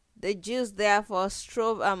world. The Jews therefore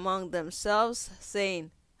strove among themselves,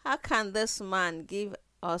 saying, How can this man give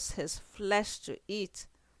us his flesh to eat?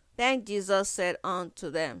 Then Jesus said unto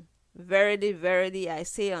them, Verily, verily, I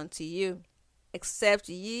say unto you, except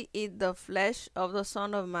ye eat the flesh of the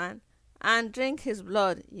Son of Man, and drink his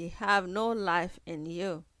blood, ye have no life in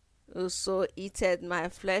you. Whoso eateth my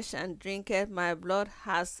flesh and drinketh my blood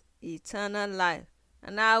has eternal life,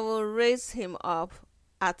 and I will raise him up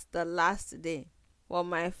at the last day. For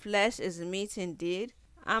my flesh is meat indeed,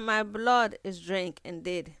 and my blood is drink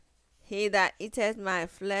indeed. He that eateth my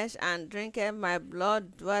flesh and drinketh my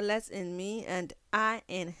blood dwelleth in me, and I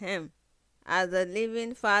in him. As the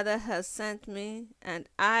living Father has sent me, and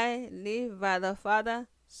I live by the Father,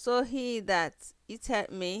 so he that eateth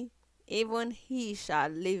me, even he shall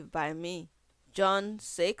live by me. John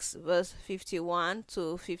 6 verse 51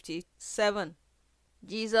 to 57.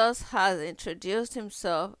 Jesus has introduced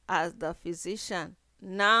himself as the physician.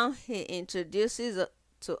 Now he introduces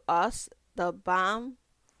to us the balm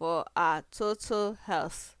for our total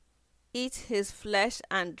health. Eat his flesh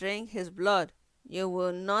and drink his blood. You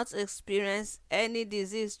will not experience any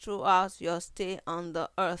disease throughout your stay on the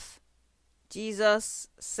earth. Jesus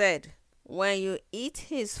said, when you eat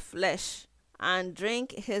his flesh and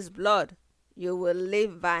drink his blood, you will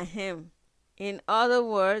live by him. In other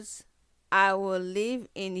words, I will live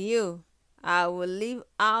in you. I will live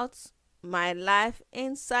out my life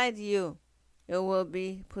inside you. You will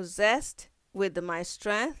be possessed with my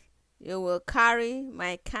strength. You will carry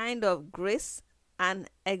my kind of grace and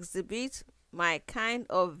exhibit my kind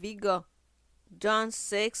of vigor. John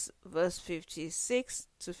 6 verse 56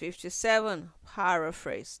 to 57,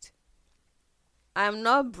 paraphrased. I'm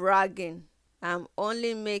not bragging. I'm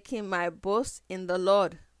only making my boast in the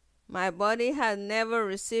Lord. My body has never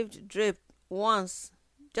received drip once.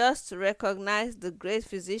 Just recognize the great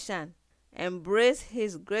physician. Embrace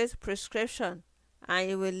his great prescription, and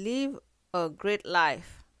you will live a great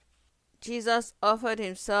life. Jesus offered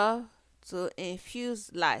himself to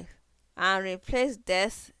infuse life and replace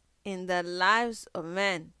death in the lives of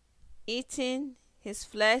men. Eating his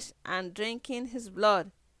flesh and drinking his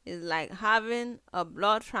blood is like having a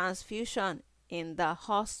blood transfusion in the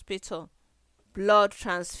hospital. Blood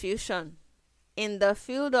transfusion. In the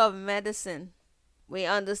field of medicine, we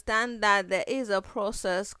understand that there is a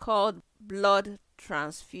process called blood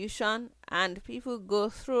transfusion, and people go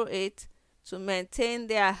through it to maintain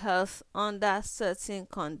their health under certain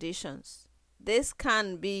conditions. This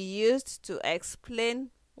can be used to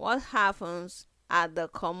explain what happens at the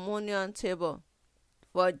communion table.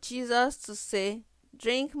 For Jesus to say,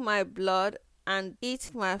 "Drink my blood and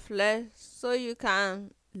eat my flesh so you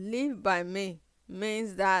can live by me,"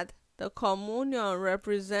 means that the communion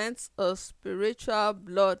represents a spiritual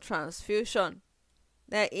blood transfusion.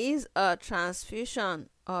 There is a transfusion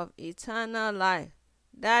of eternal life,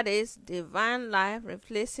 that is, divine life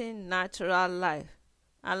replacing natural life.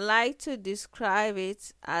 I like to describe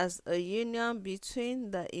it as a union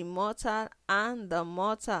between the immortal and the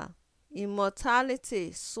mortal.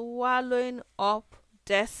 Immortality swallowing up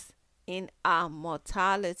death in our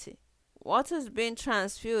mortality. What is being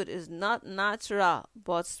transfused is not natural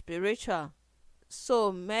but spiritual.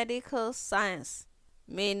 So medical science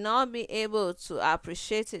may not be able to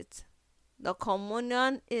appreciate it. The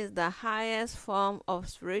communion is the highest form of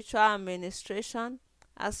spiritual administration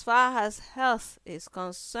as far as health is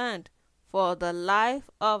concerned, for the life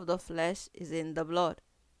of the flesh is in the blood.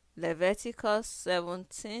 Leviticus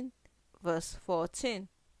 17 verse 14.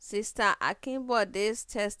 Sister Akinbode's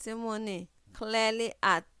testimony clearly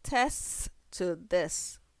attests to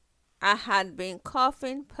this. I had been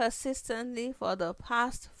coughing persistently for the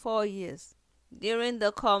past 4 years. During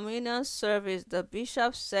the communion service, the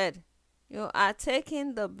bishop said, "You are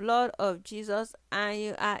taking the blood of Jesus and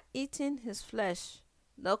you are eating his flesh.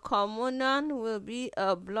 The communion will be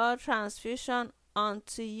a blood transfusion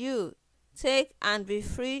unto you. Take and be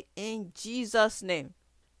free in Jesus' name."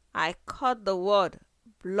 I caught the word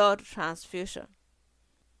blood transfusion.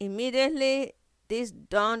 Immediately this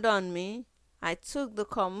dawned on me. I took the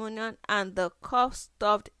communion and the cough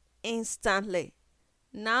stopped instantly.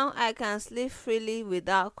 Now I can sleep freely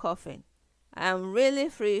without coughing. I am really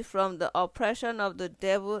free from the oppression of the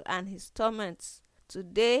devil and his torments.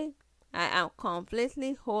 Today I am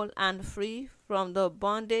completely whole and free from the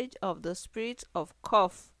bondage of the spirit of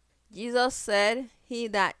cough. Jesus said, "He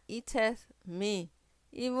that eateth me,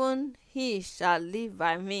 even he shall live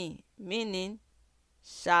by me," meaning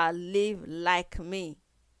shall live like me.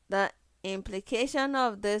 The implication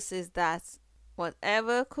of this is that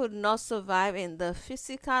whatever could not survive in the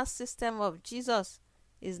physical system of Jesus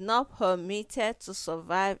is not permitted to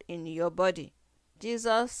survive in your body.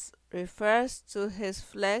 Jesus refers to his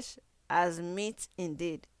flesh as meat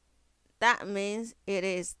indeed. That means it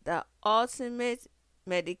is the ultimate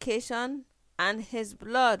medication, and his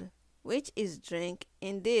blood, which is drink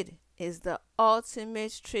indeed, is the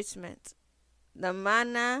ultimate treatment. The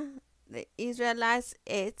manna the Israelites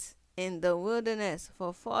ate in the wilderness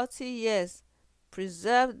for 40 years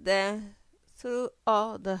preserved them through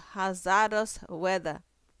all the hazardous weather.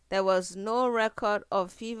 There was no record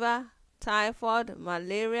of fever, typhoid,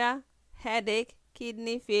 malaria, headache,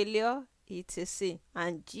 kidney failure, etc.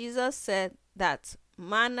 And Jesus said that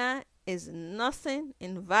manna is nothing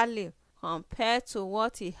in value compared to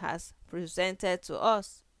what he has presented to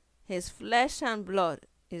us. His flesh and blood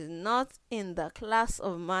is not in the class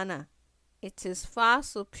of manna. It is far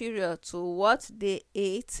superior to what they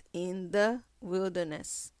ate in the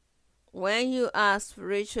wilderness. When you are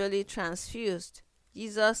spiritually transfused,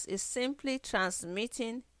 Jesus is simply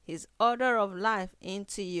transmitting his order of life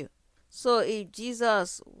into you. So if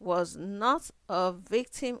Jesus was not a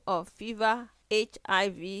victim of fever,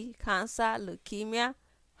 HIV, cancer, leukemia,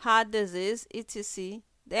 heart disease, etc.,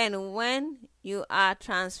 then when you are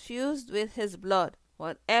transfused with his blood,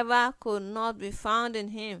 whatever could not be found in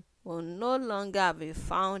him will no longer be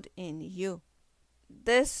found in you.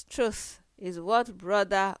 This truth is what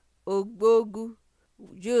Brother Ogbogu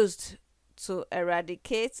used to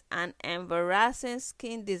eradicate an embarrassing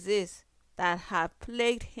skin disease that had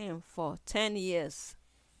plagued him for 10 years.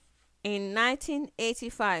 In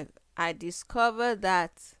 1985, I discovered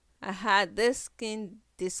that I had this skin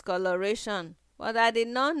discoloration, but I did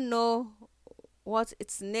not know what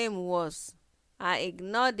its name was. I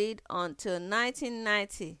ignored it until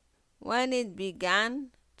 1990, when it began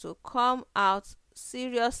to come out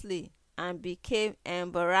seriously and became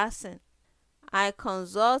embarrassing. I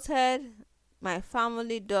consulted my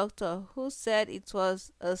family doctor, who said it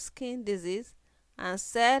was a skin disease and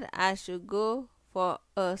said I should go for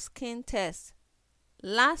a skin test.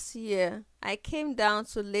 Last year, I came down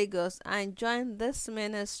to Lagos and joined this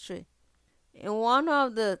ministry. In one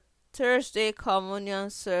of the Thursday communion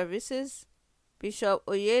services, Bishop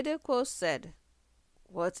Oyedepo said,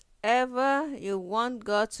 "Whatever you want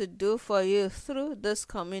God to do for you through this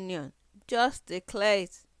communion, just declare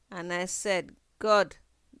it." And I said, God,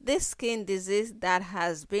 this skin disease that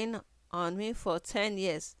has been on me for 10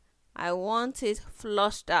 years, I want it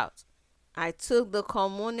flushed out. I took the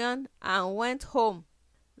communion and went home.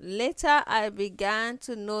 Later, I began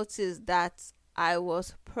to notice that I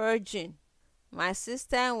was purging. My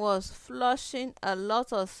system was flushing a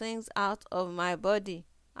lot of things out of my body.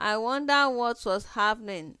 I wondered what was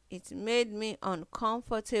happening. It made me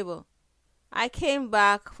uncomfortable. I came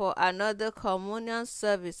back for another communion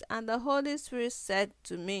service, and the Holy Spirit said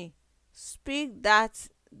to me, "Speak that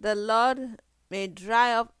the Lord may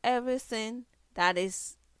dry up everything that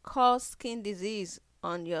is called skin disease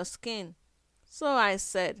on your skin." So I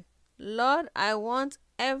said, "Lord, I want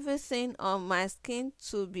everything on my skin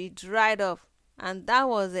to be dried up." And that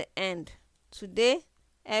was the end. Today,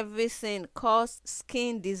 everything called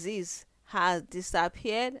skin disease has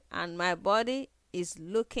disappeared and my body is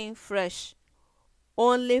looking fresh.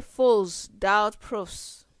 Only fools doubt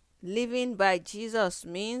proofs. Living by Jesus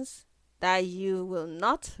means that you will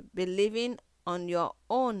not be living on your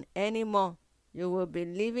own anymore. You will be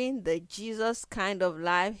living the Jesus kind of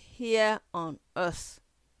life here on earth.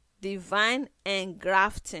 Divine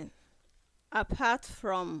engrafting. Apart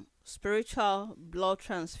from spiritual blood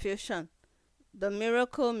transfusion, the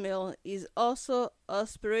miracle meal is also a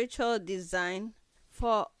spiritual design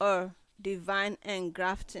for a divine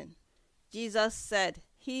engrafting. Jesus said,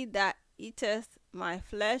 "He that eateth my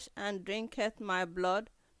flesh and drinketh my blood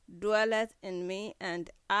dwelleth in me, and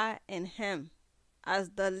I in him.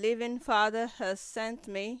 As the living Father has sent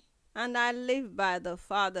me, and I live by the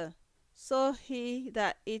Father, so he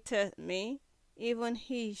that eateth me, even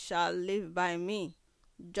he shall live by me."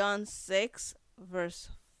 John 6, verse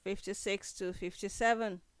 56 to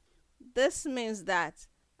 57. This means that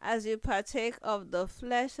as you partake of the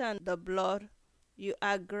flesh and the blood, you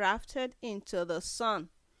are grafted into the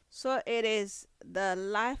Son. So it is the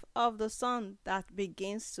life of the Son that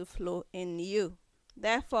begins to flow in you.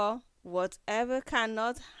 Therefore, whatever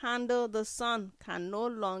cannot handle the Son can no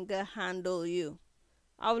longer handle you.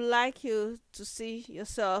 I would like you to see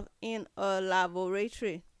yourself in a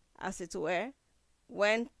laboratory, as it were,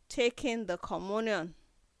 when taking the communion.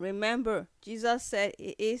 Remember, Jesus said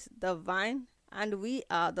he is the vine and we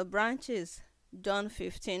are the branches. John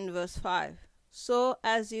 15, verse 5. So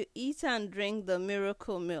as you eat and drink the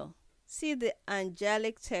miracle meal, see the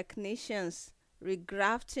angelic technicians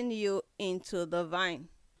regrafting you into the vine,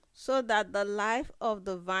 so that the life of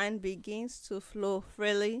the vine begins to flow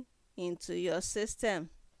freely into your system.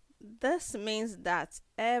 This means that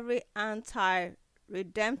every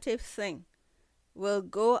anti-redemptive thing will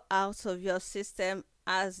go out of your system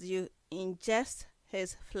as you ingest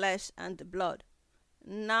his flesh and blood.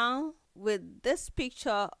 Now, with this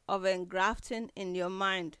picture of engrafting in your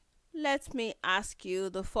mind, let me ask you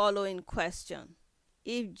the following question.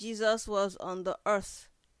 If Jesus was on the earth,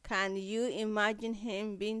 can you imagine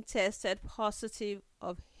him being tested positive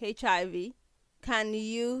of HIV? Can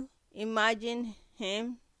you imagine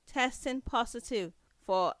him testing positive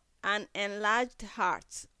for an enlarged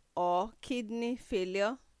heart or kidney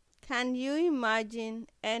failure? Can you imagine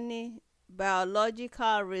any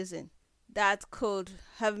biological reason that could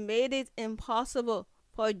have made it impossible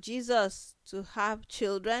for Jesus to have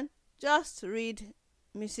children? Just read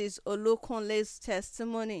Mrs. Olukunle's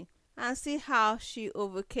testimony and see how she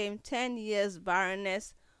overcame 10 years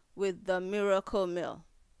barrenness with the miracle meal.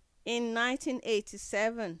 In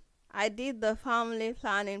 1987, I did the family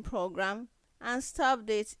planning program and stopped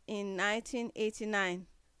it in 1989.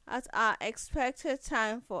 At our expected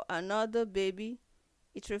time for another baby,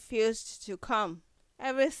 it refused to come.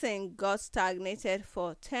 Everything got stagnated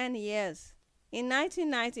for 10 years. In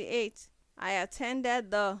 1998, I attended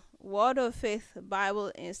the Word of Faith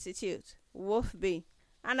Bible Institute, WOFB,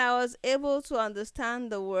 and I was able to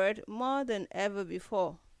understand the Word more than ever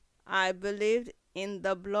before. I believed in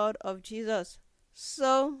the blood of Jesus.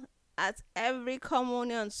 So, at every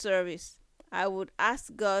communion service, I would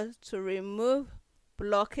ask God to remove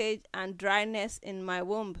blockage and dryness in my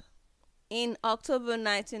womb. In October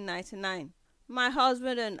 1999, my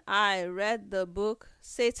husband and I read the book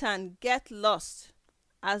Satan Get Lost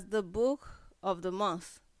as the book of the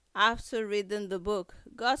month. After reading the book,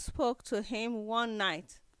 God spoke to him one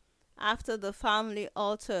night after the family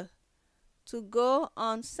altar to go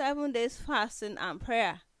on 7 days fasting and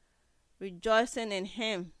prayer, rejoicing in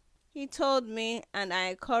him. He told me and I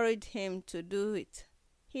encouraged him to do it.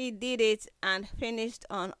 He did it and finished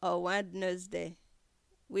on a Wednesday.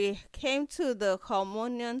 We came to the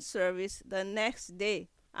communion service the next day,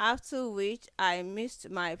 after which I missed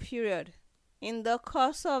my period. In the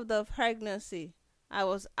course of the pregnancy, I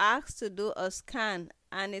was asked to do a scan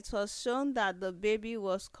and it was shown that the baby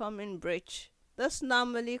was coming breech. This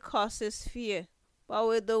normally causes fear, but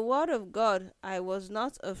with the word of God, I was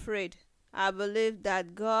not afraid. I believed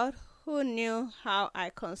that God, who knew how I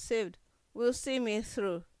conceived, will see me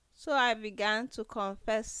through. So I began to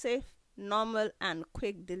confess safe, normal, and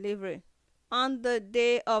quick delivery. On the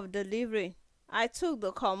day of delivery, I took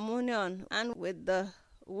the communion, and with the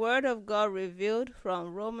word of God revealed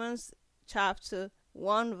from Romans chapter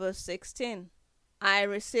 1 verse 16, I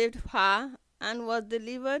received power and was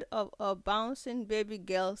delivered of a bouncing baby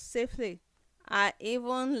girl safely. I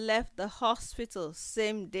even left the hospital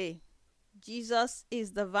same day. Jesus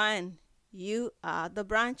is the vine, you are the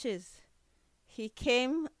branches. He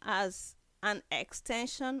came as an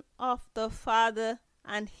extension of the Father,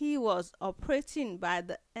 and he was operating by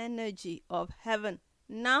the energy of heaven.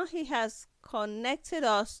 Now he has connected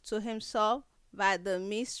us to himself by the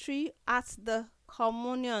mystery at the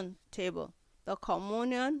communion table. The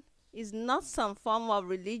communion is not some form of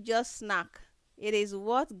religious snack. It is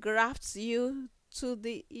what grafts you to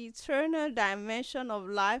the eternal dimension of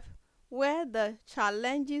life, where the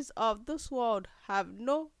challenges of this world have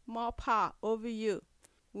no more power over you,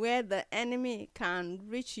 where the enemy can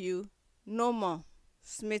reach you no more.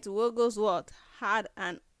 Smith Wigglesworth had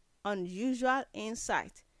an unusual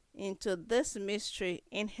insight into this mystery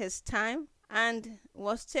in his time and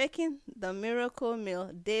was taking the miracle meal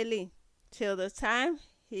daily till the time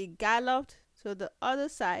he galloped to the other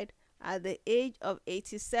side at the age of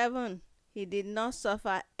 87. He did not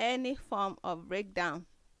suffer any form of breakdown.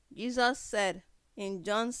 Jesus said in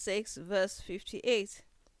John 6 verse 58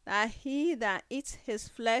 that he that eats his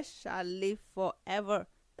flesh shall live forever.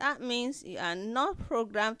 That means you are not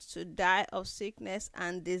programmed to die of sickness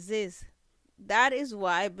and disease. That is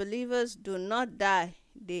why believers do not die,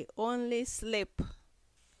 they only sleep.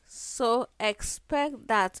 So expect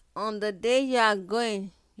that on the day you are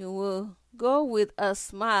going, you will go with a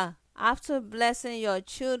smile after blessing your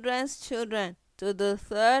children's children to the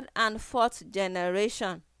third and fourth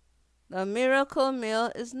generation. The miracle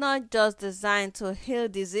meal is not just designed to heal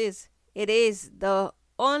disease. It is the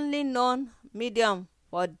only known medium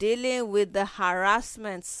for dealing with the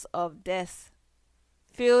harassments of death.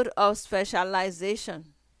 Field of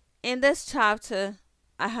specialization. In this chapter,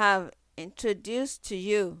 I have introduced to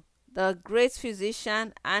you the great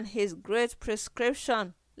physician and his great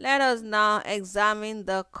prescription. Let us now examine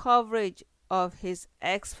the coverage of his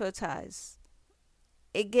expertise.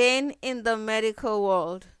 Again, in the medical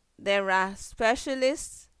world, there are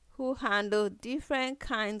specialists who handle different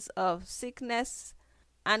kinds of sickness,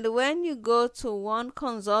 and when you go to one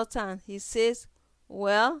consultant, he says,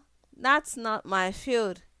 well, that's not my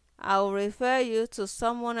field. I will refer you to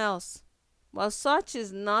someone else. But such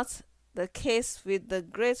is not the case with the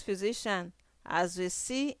great physician, as we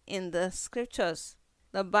see in the scriptures.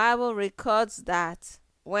 The Bible records that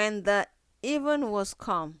when the even was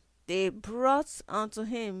come, they brought unto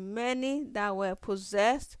him many that were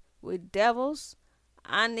possessed with devils,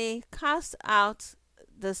 and he cast out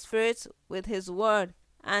the spirits with his word,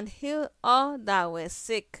 and healed all that were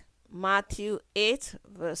sick. Matthew 8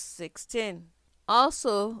 verse 16.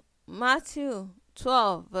 Also, Matthew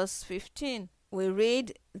 12 verse 15, we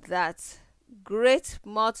read that great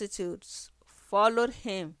multitudes followed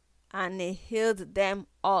him, and he healed them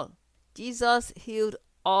all. Jesus healed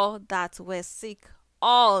all that were sick.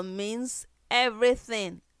 All means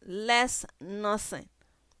everything, less nothing.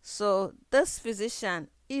 So this physician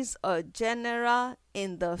is a general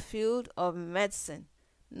in the field of medicine.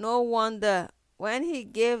 No wonder when he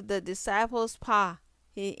gave the disciples power,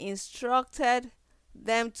 he instructed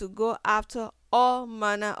them to go after all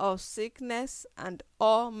manner of sickness and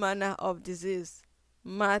all manner of disease.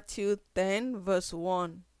 Matthew 10 verse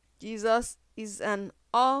 1. Jesus is an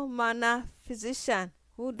all-manner physician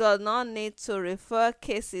who does not need to refer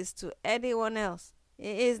cases to anyone else.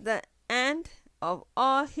 He is the end of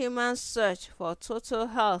all human search for total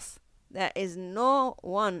health. There is no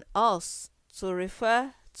one else to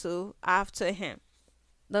refer to after him.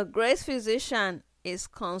 The great physician is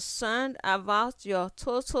concerned about your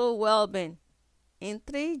total well-being. In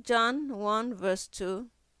 3 John 1 verse 2,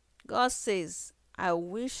 God says, I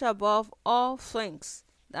wish above all things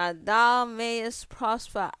that thou mayest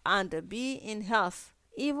prosper and be in health,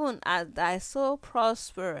 even as thy soul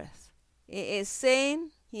prospereth. He is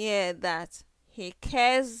saying here that he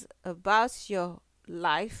cares about your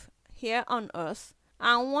life here on earth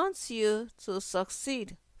and wants you to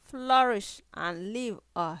succeed, flourish, and live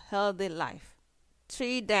a healthy life.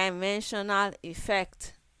 Three-dimensional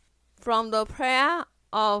effect. From the prayer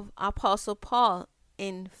of Apostle Paul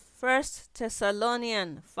in 1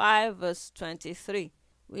 Thessalonians 5 verse 23,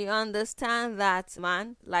 we understand that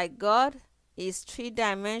man, like God, is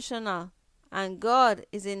three-dimensional And God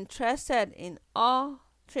is interested in all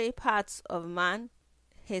three parts of man,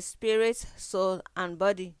 his spirit, soul, and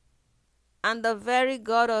body. And the very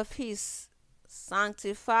God of peace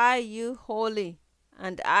sanctify you wholly.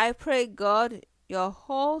 And I pray, God, your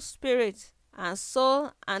whole spirit and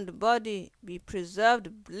soul and body be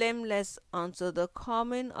preserved blameless unto the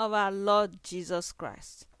coming of our Lord Jesus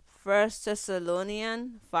Christ. 1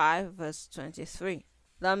 Thessalonians 5 verse 23.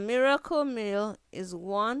 The miracle meal is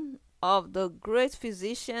one of the great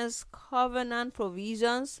physician's covenant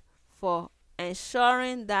provisions for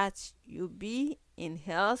ensuring that you be in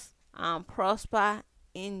health and prosper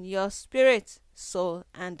in your spirit, soul,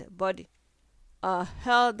 and body. A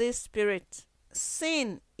healthy spirit.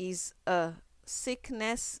 Sin is a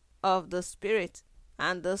sickness of the spirit,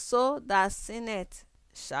 and the soul that sinneth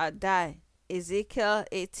shall die. Ezekiel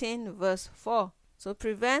 18 verse 4. To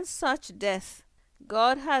prevent such death,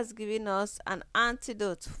 God has given us an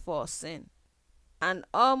antidote for sin. And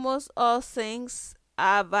almost all things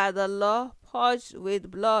are by the law purged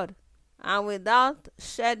with blood, and without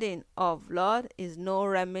shedding of blood is no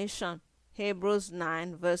remission. Hebrews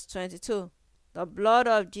 9 verse 22. The blood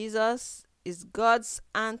of Jesus is God's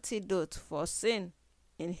antidote for sin.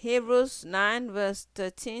 In Hebrews 9 verse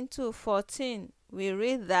 13 to 14, we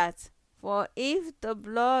read that, "For if the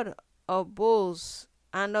blood of bulls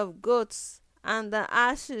and of goats and the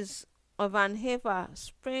ashes of an heifer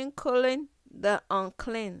sprinkling the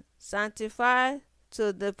unclean sanctify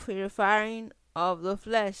to the purifying of the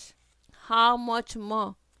flesh, how much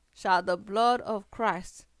more shall the blood of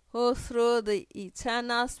Christ, who through the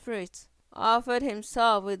eternal Spirit offered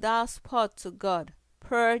himself without spot to God,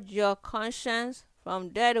 purge your conscience from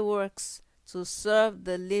dead works to serve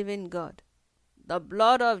the living God." The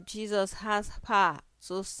blood of Jesus has power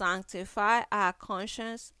to sanctify our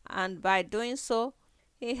conscience, and by doing so,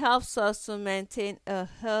 he helps us to maintain a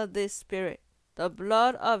healthy spirit. The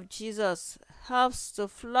blood of Jesus helps to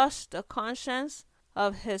flush the conscience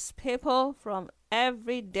of his people from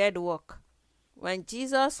every dead work. When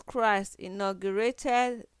Jesus Christ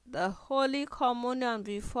inaugurated the Holy Communion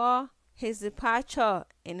before his departure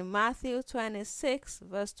in Matthew 26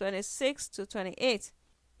 verse 26 to 28,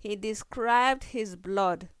 he described his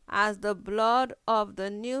blood as the blood of the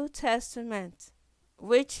New Testament,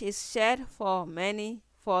 which is shed for many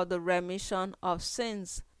for the remission of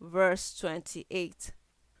sins. Verse 28.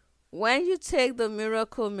 When you take the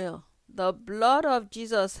miracle meal, the blood of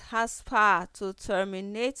Jesus has power to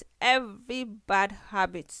terminate every bad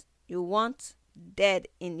habit you want dead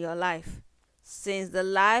in your life. Since the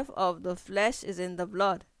life of the flesh is in the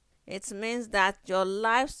blood, it means that your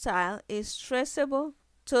lifestyle is traceable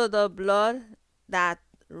to the blood that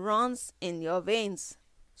runs in your veins.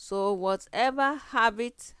 So whatever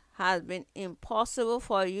habit has been impossible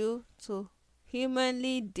for you to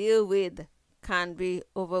humanly deal with can be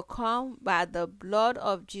overcome by the blood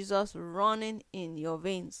of Jesus running in your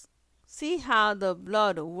veins. See how the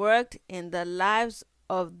blood worked in the lives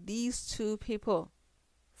of these two people,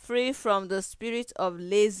 free from the spirit of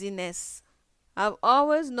laziness. I've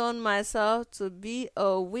always known myself to be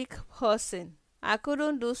a weak person. I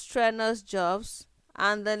couldn't do strenuous jobs,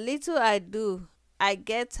 and the little I do, I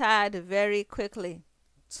get tired very quickly.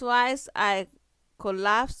 Twice I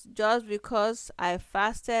collapsed just because I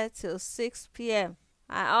fasted till 6 p.m.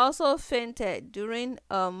 I also fainted during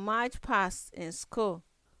a march past in school.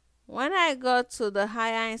 When I got to the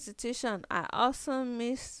higher institution, I also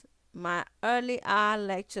missed my early hour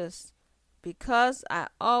lectures because I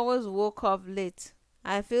always woke up late.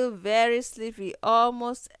 I feel very sleepy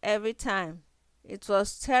almost every time. It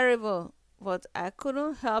was terrible, but I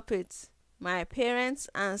couldn't help it. My parents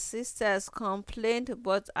and sisters complained,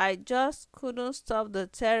 but I just couldn't stop the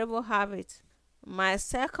terrible habit. My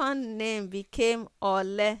second name became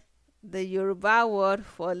Ole, the Yoruba word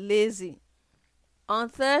for lazy. On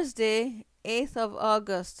Thursday, 8th of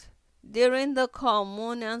August, during the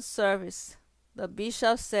communion service, the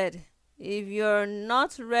bishop said, "If you're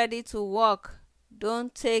not ready to walk,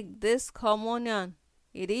 don't take this communion.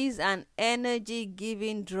 It is an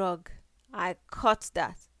energy-giving drug." I caught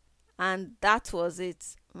that, and that was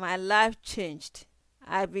it. My life changed.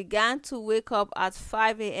 I began to wake up at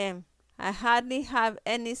 5 a.m. I hardly have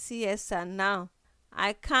any siesta now.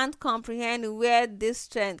 I can't comprehend where this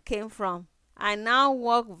strength came from. I now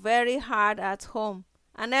work very hard at home,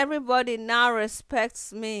 and everybody now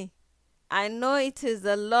respects me. I know it is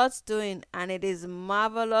the Lord's doing, and it is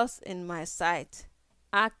marvelous in my sight.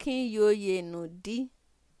 Akinyoye Nudi.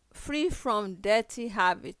 Free from dirty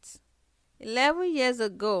habits. 11 years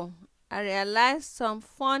ago, I realized some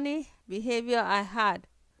funny behavior I had.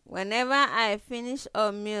 Whenever I finished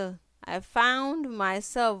a meal, I found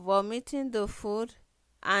myself vomiting the food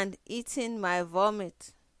and eating my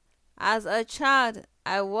vomit. As a child,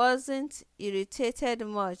 I wasn't irritated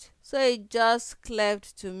much, so it just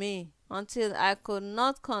cleaved to me until I could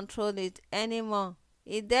not control it anymore.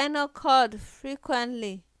 It then occurred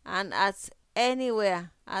frequently and at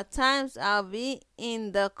anywhere. At times I'll be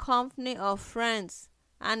in the company of friends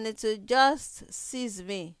and it would just seize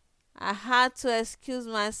me. I had to excuse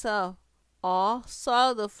myself or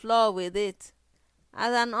soil the floor with it.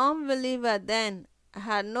 As an unbeliever then, I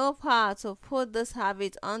had no power to put this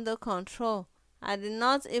habit under control. I did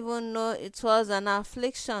not even know it was an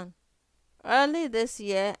affliction. Early this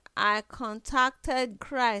year, I contacted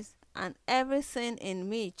Christ and everything in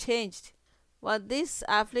me changed. But this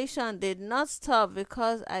affliction did not stop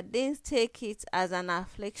because I didn't take it as an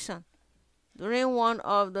affliction. During one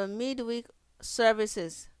of the midweek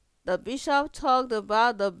services, the bishop talked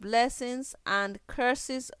about the blessings and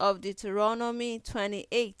curses of Deuteronomy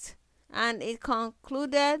 28, and it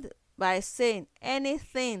concluded by saying,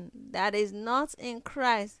 anything that is not in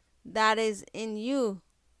Christ that is in you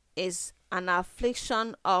is an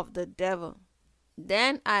affliction of the devil.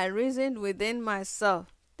 Then I reasoned within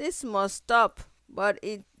myself, this must stop, but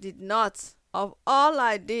it did not. Of all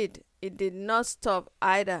I did, it did not stop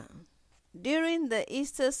either. During the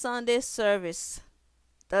Easter Sunday service,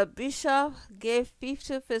 the bishop gave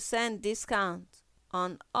 50% discount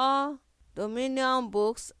on all Dominion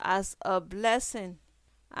books as a blessing.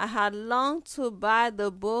 I had longed to buy the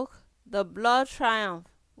book The Blood Triumph,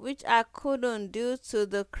 which I couldn't due to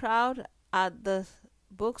the crowd at the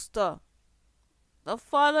bookstore. The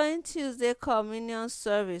following Tuesday communion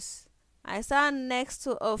service, I sat next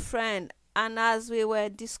to a friend, and as we were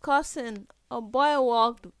discussing, a boy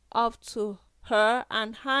walked up to her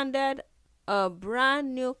and handed a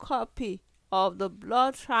brand new copy of The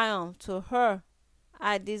Blood Triumph to her.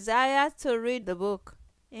 I desired to read the book.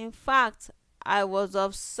 In fact, I was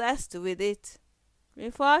obsessed with it.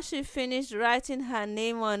 Before she finished writing her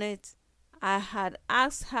name on it, I had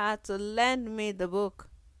asked her to lend me the book.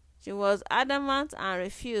 She was adamant and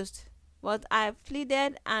refused, but I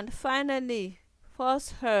pleaded and finally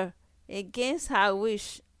forced her against her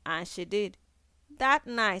wish, and she did. That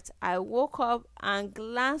night, I woke up and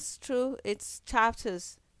glanced through its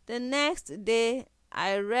chapters. The next day,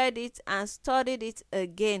 I read it and studied it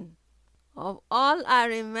again. Of all I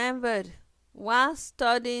remembered while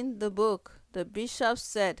studying the book, the bishop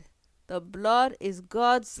said, "The blood is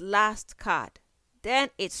God's last card." Then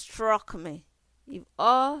it struck me. If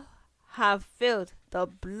all have failed, the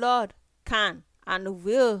blood can and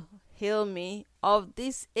will heal me of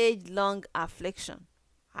this age-long affliction.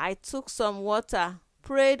 I took some water,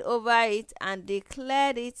 prayed over it, and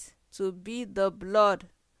declared it to be the blood.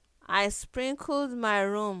 I sprinkled my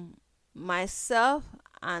room, myself,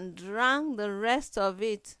 and drank the rest of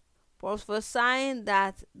it, prophesying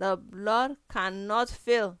that the blood cannot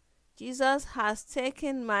fail. Jesus has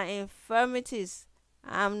taken my infirmities.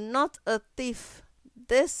 I am not a thief.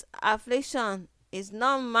 This affliction is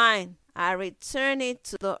not mine. I return it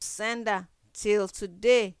to the sender. Till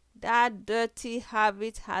today, that dirty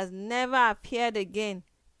habit has never appeared again.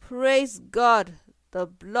 Praise God, the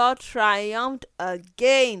blood triumphed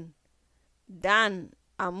again. Dan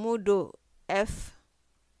Amudo F.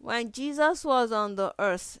 When Jesus was on the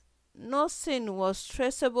earth, no sin was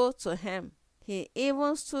traceable to him. He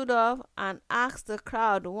even stood up and asked the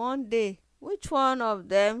crowd one day which one of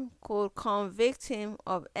them could convict him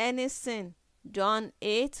of any sin. John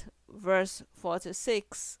 8, verse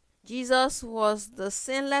 46. Jesus was the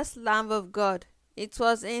sinless Lamb of God. It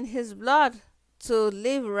was in his blood to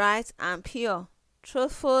live right and pure,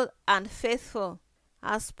 truthful and faithful.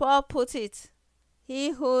 As Paul put it,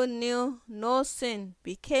 he who knew no sin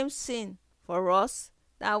became sin for us,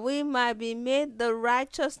 that we might be made the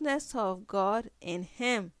righteousness of God in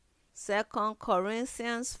him. 2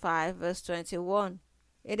 Corinthians 5, verse 21.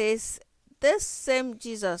 It is this same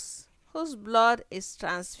Jesus whose blood is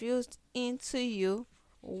transfused into you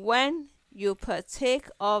when you partake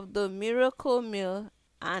of the miracle meal,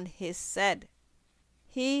 and he said,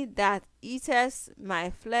 "He that eateth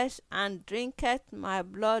my flesh and drinketh my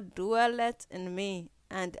blood dwelleth in me,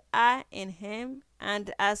 and I in him,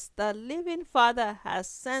 and as the living Father has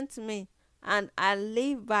sent me, and I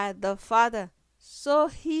live by the Father, so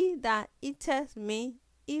he that eateth me,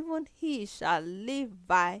 even he shall live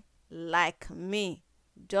by like me."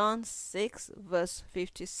 John 6, verse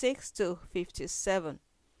 56 to 57.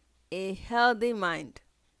 A healthy mind.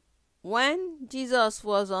 When Jesus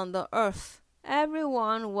was on the earth,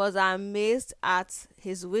 everyone was amazed at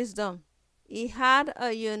his wisdom. He had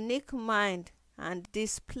a unique mind and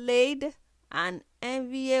displayed an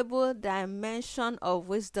enviable dimension of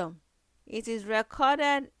wisdom. It is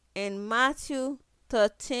recorded in Matthew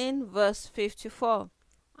 13 verse 54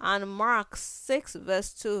 and Mark 6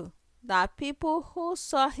 verse 2 that people who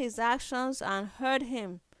saw his actions and heard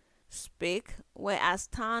him speak were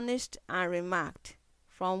astonished and remarked,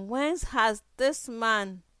 "From whence has this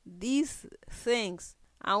man these things?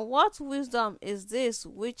 And what wisdom is this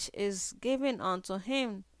which is given unto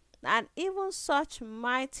him, that even such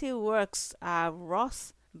mighty works are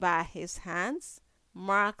wrought by his hands?"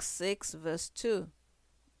 Mark 6 verse 2.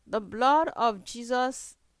 The blood of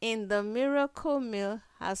Jesus in the miracle meal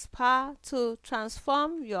has power to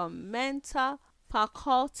transform your mental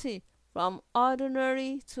faculty from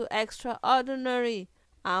ordinary to extraordinary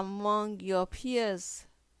among your peers.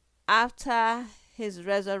 After his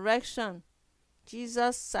resurrection,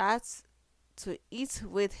 Jesus sat to eat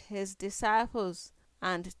with his disciples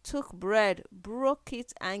and took bread, broke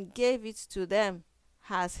it, and gave it to them.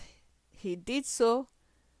 As he did so,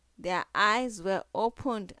 their eyes were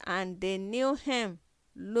opened and they knew him.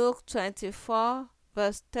 Luke 24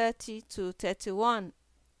 verse 30 to 31.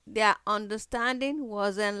 Their understanding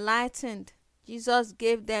was enlightened. Jesus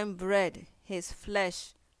gave them bread, his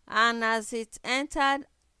flesh, and as it entered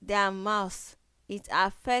their mouths, it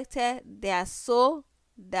affected their soul,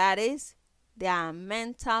 that is, their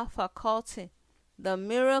mental faculty. The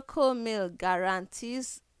miracle meal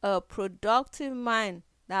guarantees a productive mind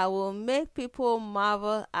that will make people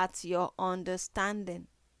marvel at your understanding.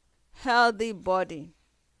 Healthy body.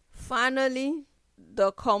 Finally,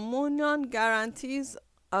 the communion guarantees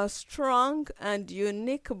a strong and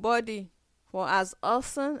unique body. For as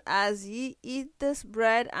often as ye eat this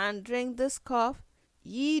bread and drink this cup,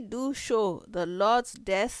 ye do show the Lord's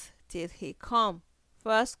death till he come.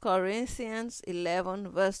 1 Corinthians 11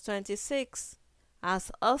 verse 26.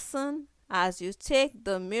 As often as you take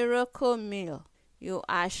the miracle meal, you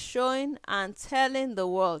are showing and telling the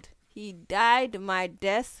world, "He died my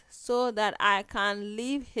death so that I can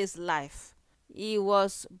live his life. He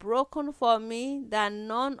was broken for me that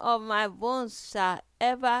none of my bones shall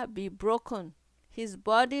ever be broken. His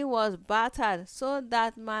body was battered so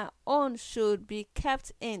that my own should be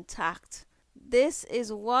kept intact." This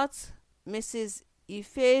is what Mrs.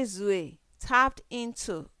 Ifezue tapped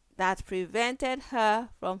into that prevented her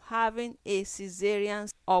from having a cesarean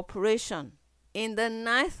operation. In the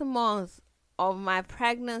 9th month of my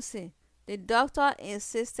pregnancy, the doctor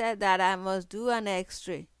insisted that I must do an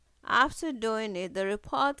x-ray. After doing it, the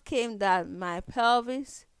report came that my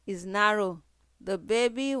pelvis is narrow, the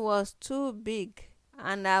baby was too big,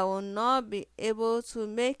 and I will not be able to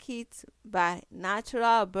make it by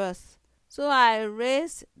natural birth. So I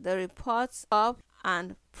raised the report up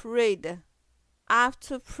and prayed.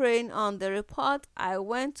 After praying on the report, I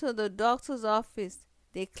went to the doctor's office,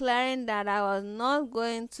 declaring that I was not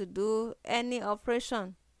going to do any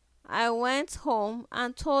operation. I went home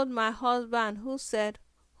and told my husband, who said,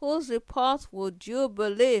 "Whose report would you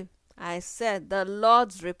believe?" I said, "The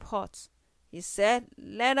Lord's report." He said,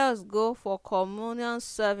 "Let us go for communion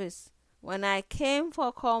service." When I came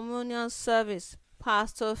for communion service,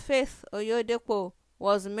 Pastor Faith Oyedepo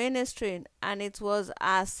was ministering, and it was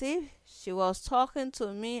as if she was talking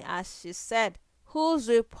to me as she said, "Whose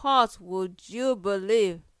report would you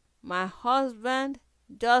believe?" My husband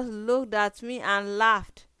just looked at me and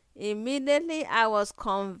laughed. Immediately I was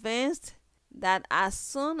convinced that as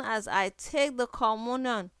soon as I take the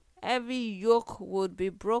communion, every yoke would be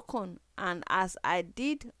broken, and as I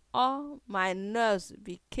did, all my nerves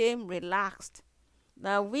became relaxed.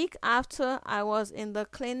 The week after, I was in the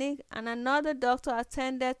clinic and another doctor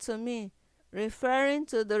attended to me, referring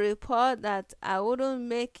to the report that I wouldn't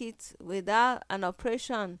make it without an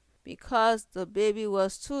operation because the baby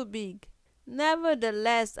was too big.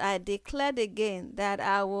 Nevertheless, I declared again that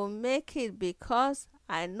I will make it because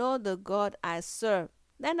I know the God I serve.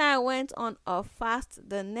 Then I went on a fast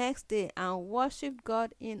the next day and worshiped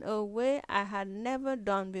God in a way I had never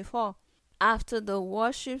done before. After the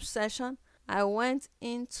worship session, I went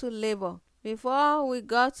into labor. Before we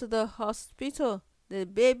got to the hospital, the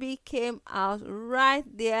baby came out right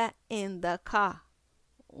there in the car.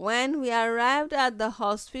 When we arrived at the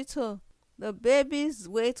hospital, the baby's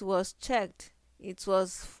weight was checked. It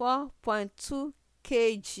was 4.2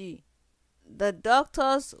 kg. The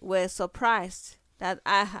doctors were surprised that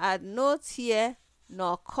I had no tear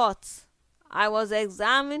nor cut. I was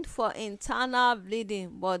examined for internal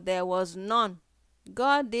bleeding, but there was none.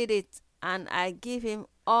 God did it, and I give him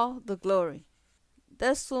all the glory.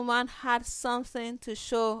 This woman had something to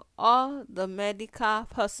show all the medical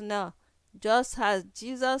personnel, just as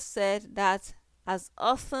Jesus said that as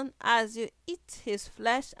often as you eat his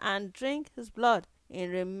flesh and drink his blood in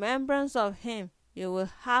remembrance of him, you will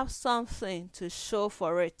have something to show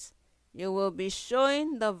for it. You will be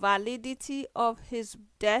showing the validity of his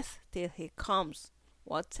death till he comes.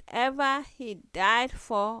 Whatever he died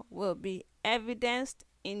for will be evidenced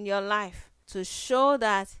in your life to show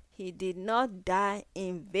that he did not die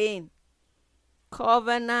in vain.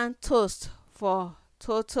 Covenant toast for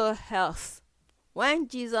total health. When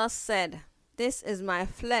Jesus said, "This is my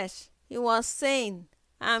flesh," he was saying,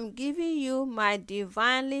 "I'm giving you my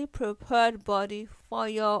divinely prepared body for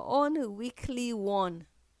your own weekly one."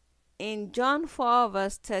 In John 4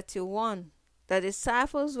 verse 31, the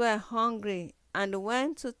disciples were hungry and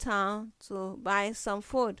went to town to buy some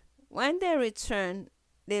food. When they returned,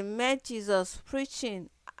 they met Jesus preaching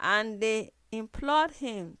and they implored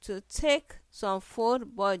him to take some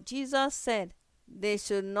food, but Jesus said they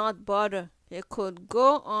should not bother. He could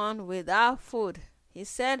go on without food. He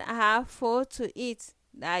said, "I have food to eat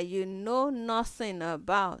that you know nothing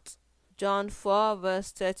about." John 4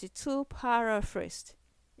 verse 32 paraphrased.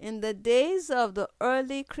 In the days of the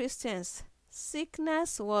early Christians,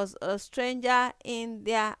 sickness was a stranger in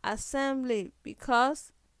their assembly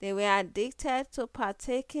because they were addicted to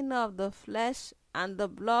partaking of the flesh and the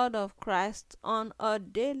blood of Christ on a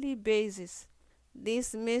daily basis.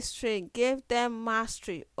 This mystery gave them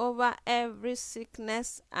mastery over every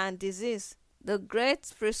sickness and disease. The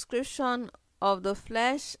great prescription of the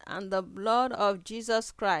flesh and the blood of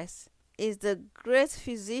Jesus Christ is the great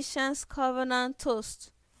physician's covenant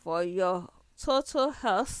toast for your total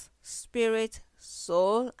health, spirit,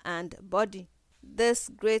 soul, and body. This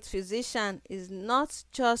great physician is not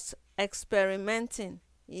just experimenting,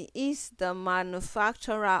 he is the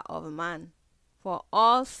manufacturer of man. For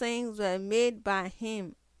all things were made by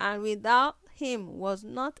him, and without him was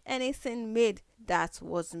not anything made that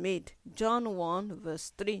was made. John 1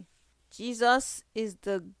 verse 3. Jesus is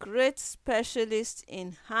the great specialist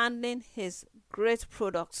in handling his great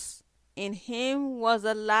products. In him was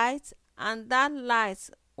a light, and that light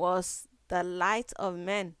was the light of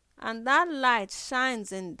men. And that light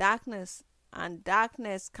shines in darkness, and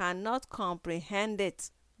darkness cannot comprehend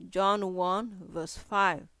it. John 1 verse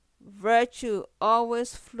 5. Virtue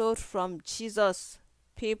always flowed from Jesus.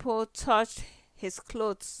 People touched his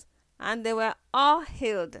clothes, and they were all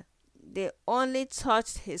healed. They only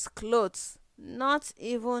touched his clothes, not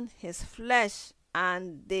even his flesh,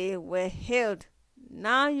 and they were healed.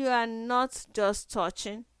 Now you are not just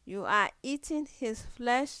touching, you are eating his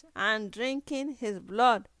flesh and drinking his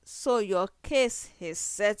blood, so your case is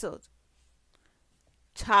settled.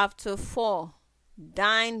 Chapter 4.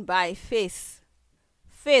 Dine by faith.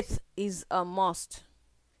 Faith is a must.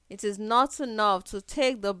 It is not enough to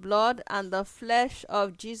take the blood and the flesh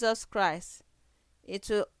of Jesus Christ. It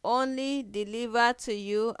will only deliver to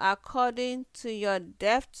you according to your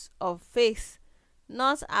depth of faith,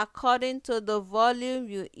 not according to the volume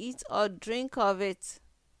you eat or drink of it.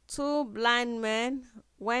 Two blind men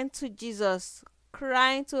went to Jesus,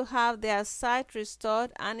 crying to have their sight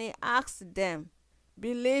restored, and he asked them,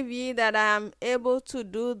 "Believe ye that I am able to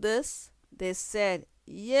do this?" They said,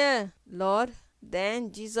 "Yea, Lord."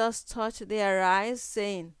 Then Jesus touched their eyes,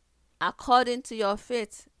 saying, "According to your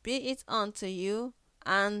faith be it unto you,"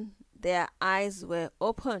 and their eyes were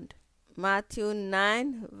opened. Matthew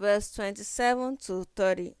 9 verse 27 to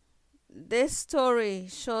 30. This story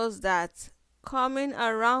shows that coming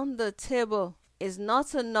around the table is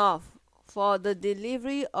not enough for the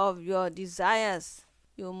delivery of your desires.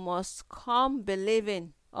 You must come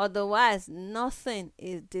believing, otherwise nothing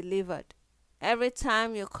is delivered. Every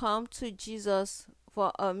time you come to Jesus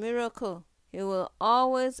for a miracle, he will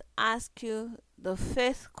always ask you the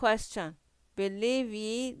faith question, "Believe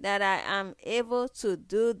ye that I am able to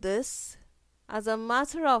do this?" As a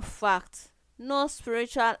matter of fact, no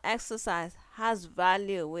spiritual exercise has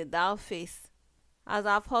value without faith. As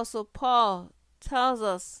Apostle Paul tells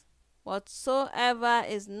us, "Whatsoever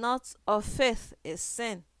is not of faith is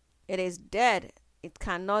sin. It is dead, it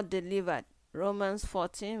cannot deliver." Romans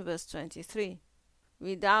 14 verse 23.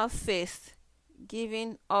 Without faith,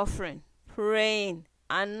 giving offering, praying,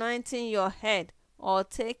 anointing your head, or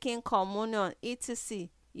taking communion, etc.,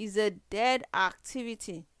 is a dead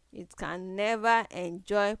activity. It can never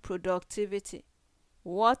enjoy productivity.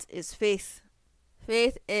 What is faith?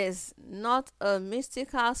 Faith is not a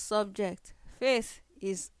mystical subject. Faith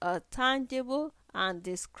is a tangible and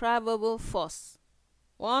describable force.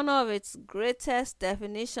 One of its greatest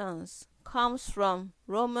definitions comes from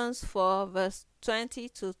Romans 4 verse 20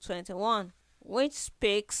 to 21, which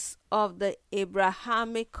speaks of the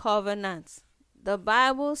Abrahamic covenant. The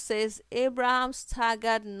Bible says Abraham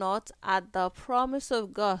staggered not at the promise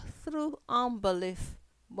of God through unbelief,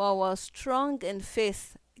 but was strong in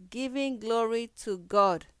faith, giving glory to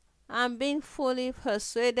God, and being fully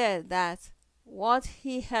persuaded that what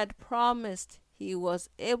he had promised he was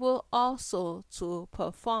able also to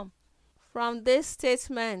perform. From this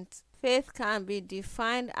statement, faith can be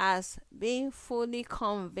defined as being fully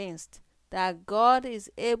convinced that God is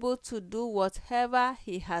able to do whatever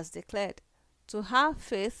he has declared. To have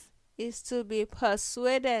faith is to be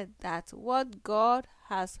persuaded that what God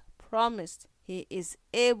has promised he is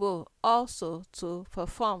able also to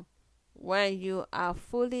perform. When you are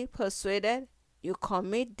fully persuaded, you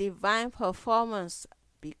commit divine performance,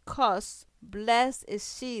 because blessed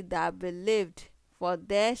is she that believed, for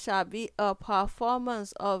there shall be a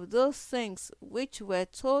performance of those things which were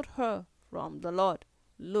told her from the Lord.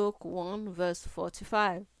 Luke 1 verse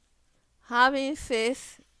 45. Having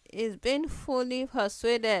faith is being fully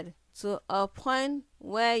persuaded to a point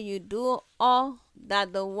where you do all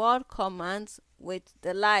that the word commands with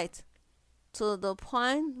delight, to the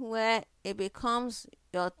point where it becomes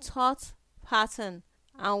your thought pattern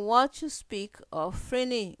and what you speak of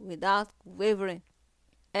freely without wavering.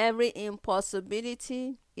 Every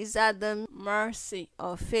impossibility is at the mercy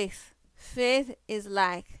of faith. Faith is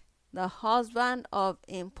like the husband of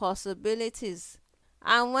impossibilities,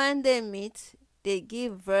 and when they meet, they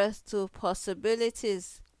give birth to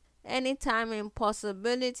possibilities. Anytime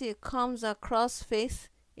impossibility comes across faith,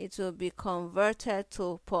 it will be converted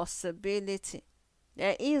to possibility.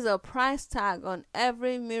 There is a price tag on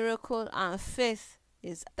every miracle, and faith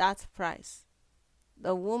is that price.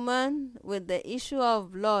 The woman with the issue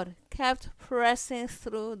of blood kept pressing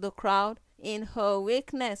through the crowd in her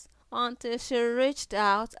weakness until she reached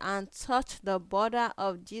out and touched the border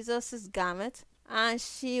of Jesus' garment, and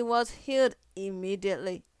she was healed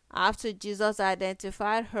immediately. After Jesus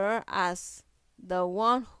identified her as the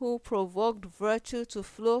one who provoked virtue to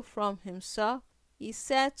flow from himself, he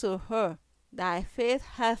said to her, "Thy faith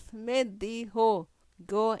hath made thee whole.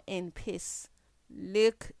 Go in peace."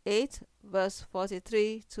 Luke 8 verse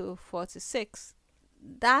 43 to 46.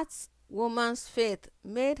 That woman's faith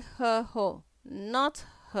made her whole, not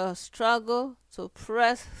her struggle to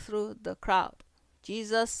press through the crowd.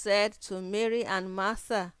 Jesus said to Mary and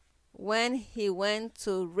Martha when he went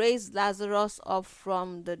to raise Lazarus up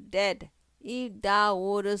from the dead, "If thou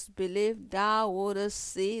wouldest believe, thou wouldest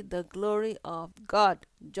see the glory of God."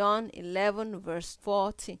 John 11 verse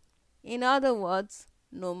 40. In other words,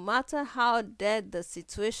 no matter how dead the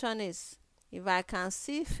situation is, if I can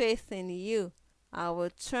see faith in you, I will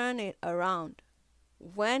turn it around.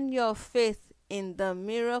 When your faith in the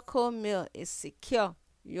miracle meal is secure,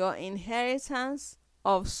 your inheritance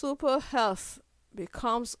of super health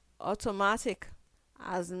becomes automatic.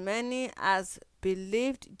 As many as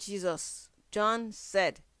believed Jesus, John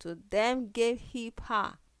said, to them gave he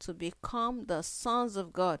power to become the sons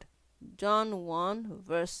of God. John 1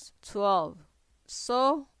 verse 12.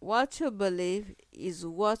 So what you believe is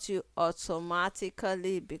what you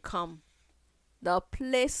automatically become. The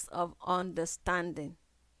place of understanding.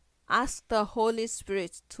 Ask the Holy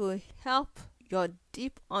Spirit to help your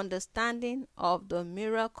deep understanding of the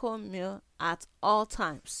miracle meal at all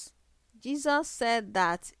times. Jesus said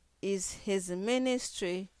that is his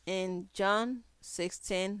ministry in John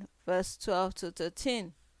 16 verse 12 to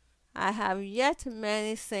 13. "I have yet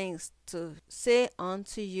many things to say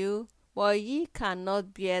unto you, but ye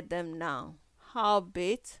cannot bear them now.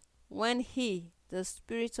 Howbeit, when he, the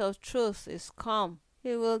Spirit of truth, is come,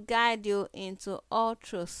 he will guide you into all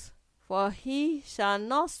truth. For he shall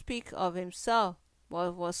not speak of himself,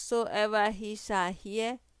 but whatsoever he shall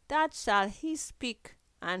hear, that shall he speak,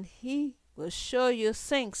 and he will show you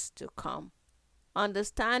things to come."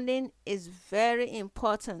 Understanding is very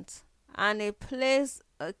important, and it plays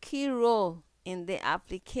a key role in the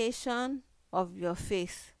application of your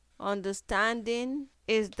faith. Understanding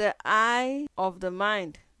is the eye of the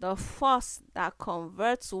mind, the force that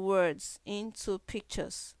converts words into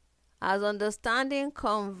pictures. As understanding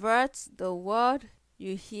converts the word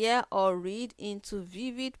you hear or read into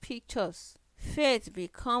vivid pictures, faith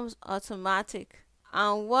becomes automatic,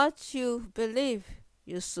 and what you believe,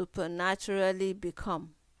 you supernaturally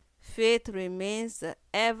become. Faith remains the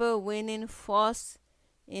ever-winning force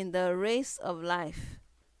in the race of life.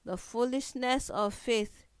 The foolishness of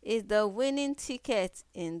faith is the winning ticket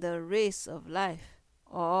in the race of life.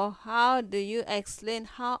 Or how do you explain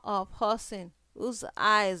how a person whose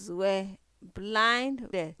eyes were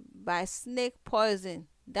blinded by snake poison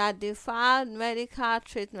that defied medical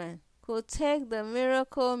treatment could take the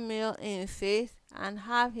miracle meal in faith and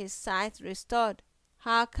have his sight restored?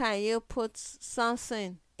 How can you put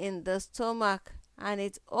something in the stomach and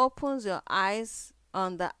it opens your eyes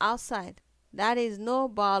on the outside? That is no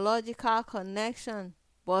biological connection,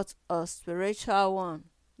 but a spiritual one.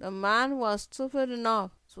 The man was stupid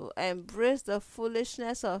enough to embrace the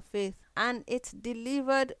foolishness of faith, and it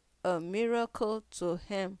delivered a miracle to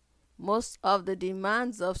him. Most of the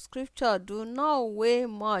demands of Scripture do not weigh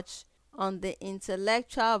much on the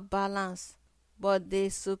intellectual balance, but they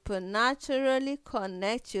supernaturally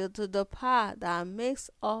connect you to the power that makes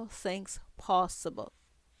all things possible.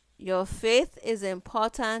 Your faith is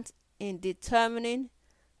important in determining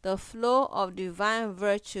the flow of divine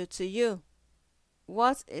virtue to you.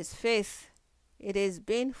 What is faith? It is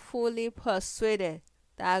being fully persuaded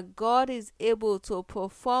that God is able to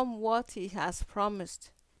perform what He has promised.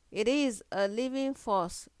 It is a living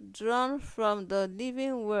force drawn from the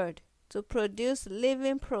living Word to produce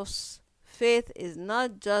living proofs. Faith is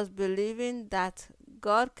not just believing that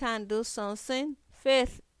God can do something.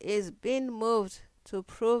 Faith is being moved to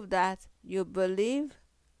prove that you believe,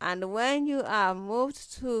 and when you are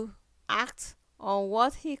moved to act on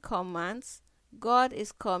what He commands, God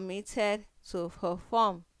is committed to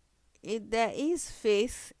perform. If there is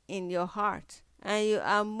faith in your heart and you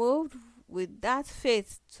are moved with that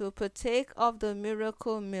faith to partake of the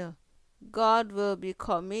miracle meal, God will be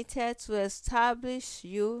committed to establish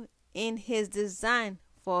you in His design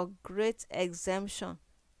for great exemption.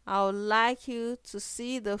 I would like you to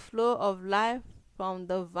see the flow of life from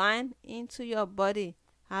the vine into your body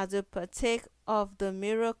as you partake of the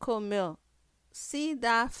miracle meal. See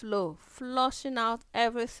that flow flushing out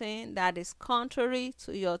everything that is contrary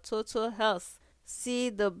to your total health. See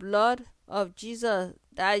the blood of Jesus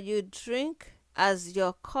that you drink as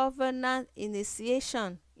your covenant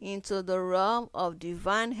initiation into the realm of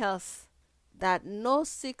divine health, that no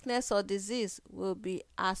sickness or disease will be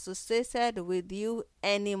associated with you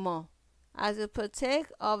anymore. As you partake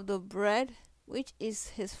of the bread, which is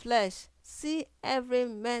His flesh, see every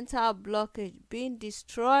mental blockage being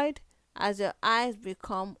destroyed as your eyes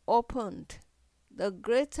become opened. The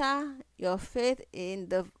greater your faith in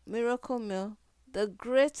the miracle meal, the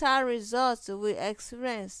greater results you will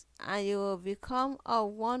experience, and you will become a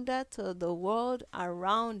wonder to the world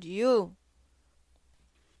around you.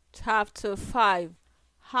 Chapter 5.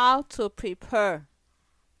 How to prepare.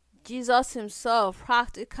 Jesus Himself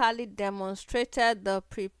practically demonstrated the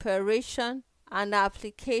preparation and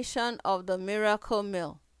application of the miracle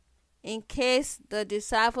meal. In case the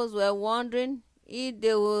disciples were wondering if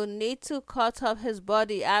they will need to cut up His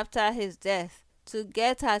body after His death to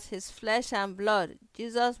get at His flesh and blood,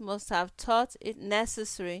 Jesus must have thought it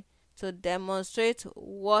necessary to demonstrate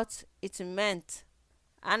what it meant.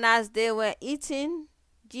 And as they were eating,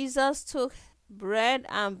 Jesus took bread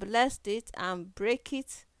and blessed it and broke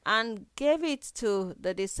it and gave it to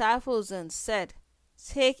the disciples and said,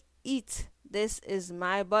 "Take, eat, this is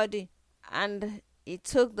my body." And He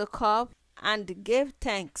took the cup and gave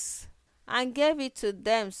thanks and gave it to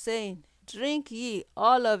them, saying, "Drink ye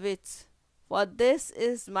all of it, for this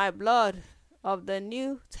is my blood of the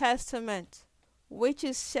New Testament, which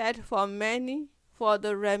is shed for many for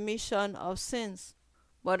the remission of sins.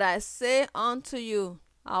 But I say unto you,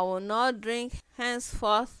 I will not drink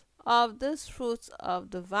henceforth of this fruit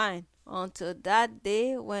of the vine until that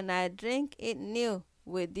day when I drink it new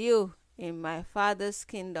with you in my Father's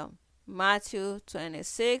kingdom." Matthew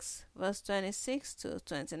 26, verse 26 to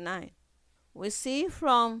 29. We see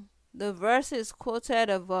from the verses quoted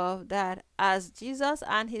above that as Jesus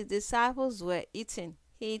and His disciples were eating,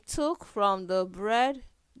 He took from the bread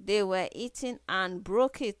they were eating and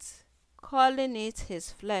broke it, calling it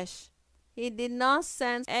His flesh. He did not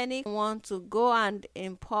send anyone to go and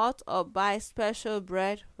import or buy special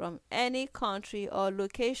bread from any country or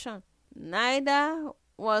location. Neither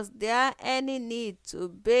was there any need to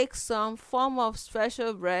bake some form of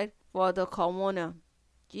special bread for the communion.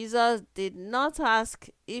 Jesus did not ask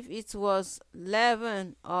if it was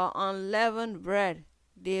leavened or unleavened bread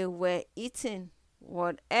they were eating.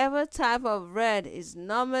 Whatever type of bread is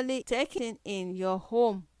normally taken in your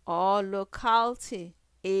home or locality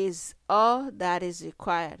is all that is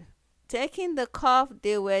required. Taking the cup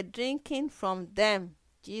they were drinking from them,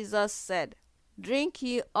 Jesus said, "Drink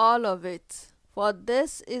ye all of it, for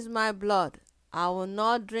this is my blood. I will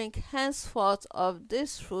not drink henceforth of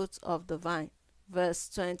this fruit of the vine." Verse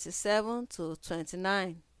 27 to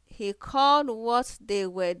 29. He called what they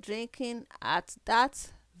were drinking at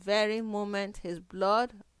that very moment His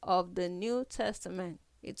blood of the New Testament.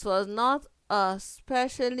 It was not a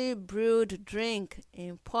specially brewed drink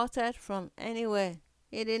imported from anywhere.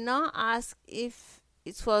 He did not ask if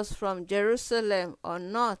it was from Jerusalem or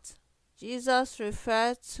not. Jesus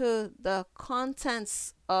referred to the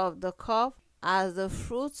contents of the cup as the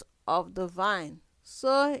fruit of the vine.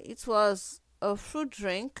 So it was a fruit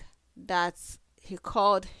drink that he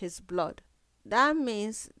called his blood. That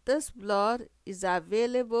means this blood is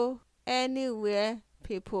available anywhere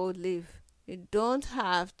people live. You don't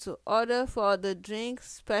have to order for the drink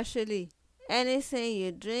specially. Anything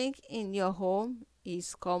you drink in your home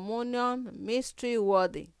is communion mystery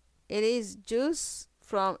worthy. It is juice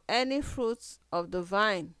from any fruits of the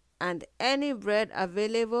vine and any bread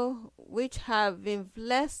available which have been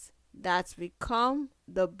blessed that become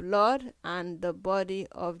the blood and the body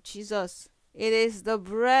of Jesus. It is the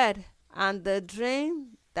bread and the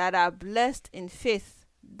drink that are blessed in faith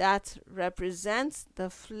that represents the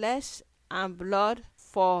flesh and blood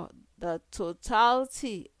for the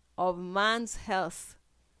totality of man's health.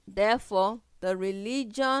 Therefore, the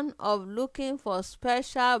religion of looking for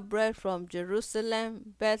special bread from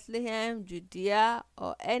Jerusalem, Bethlehem, Judea,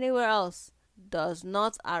 or anywhere else does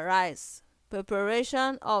not arise.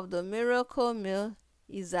 Preparation of the miracle meal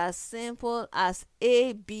is as simple as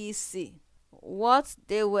ABC. What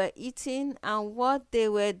they were eating and what they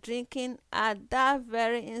were drinking at that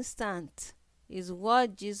very instant is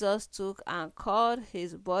what Jesus took and called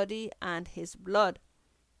his body and his blood.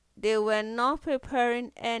 They were not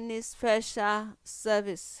preparing any special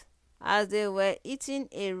service. As they were eating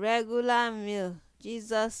a regular meal,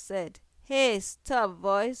 Jesus said, "Hey, stop,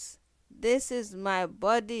 boys. This is my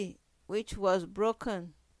body which was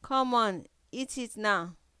broken. Come on, eat it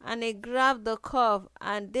now." And he grabbed the cup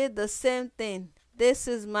and did the same thing. "This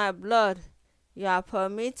is my blood." You are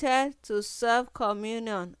permitted to serve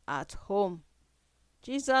communion at home.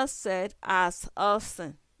 Jesus said as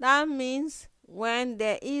often. That means when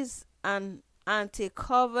there is an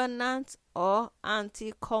anti-covenant or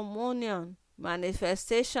anti-communion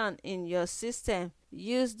manifestation in your system,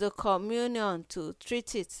 use the communion to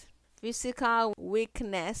treat it. Physical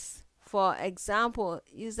weakness, for example,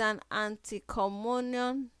 is an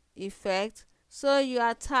anti-communion effect, so you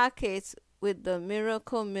attack it with the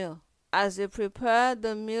miracle meal. As you prepare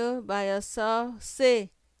the meal by yourself,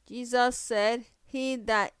 say, Jesus said, "He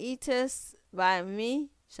that eateth by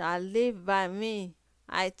me shall live by me."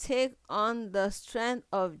 I take on the strength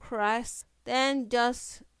of Christ, then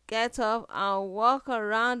just get up and walk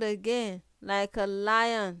around again like a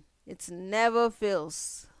lion. It never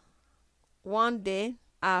fails. One day,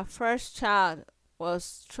 our first child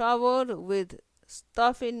was troubled with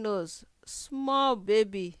stuffy nose, small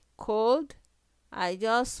baby, cold. I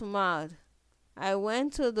just smiled. I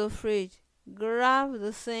went to the fridge, grabbed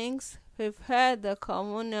the things, prepared the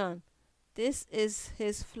communion. This is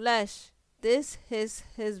his flesh. This is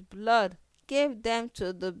his blood. Gave them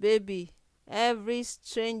to the baby. Every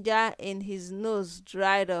stranger in his nose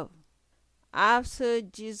dried up. After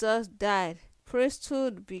Jesus died,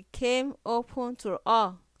 priesthood became open to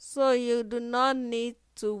all. So you do not need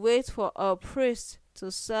to wait for a priest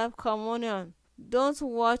to serve communion. Don't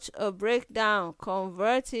watch a breakdown.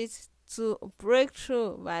 Convert it to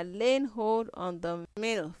breakthrough by laying hold on the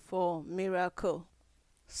meal for miracle.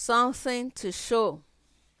 Something to show.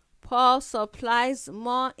 Paul supplies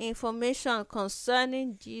more information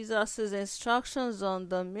concerning Jesus' instructions on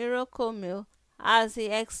the miracle meal as he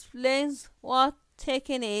explains what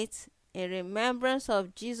taking it in remembrance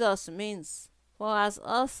of Jesus means. For as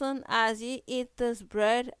often as ye eat this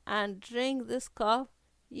bread and drink this cup,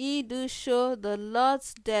 ye do show the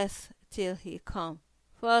Lord's death till he come.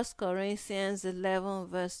 1 Corinthians 11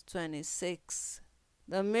 verse 26.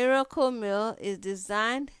 The miracle meal is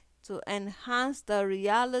designed to enhance the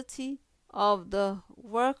reality of the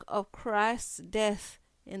work of Christ's death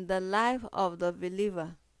in the life of the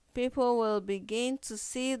believer. People will begin to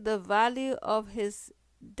see the value of his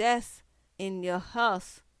death in your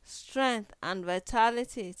health, strength, and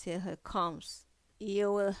vitality till he comes.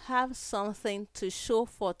 You will have something to show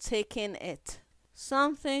for taking it,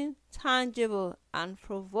 something tangible and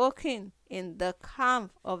provoking in the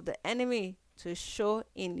camp of the enemy to show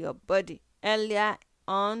in your body. Earlier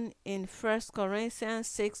on in 1 Corinthians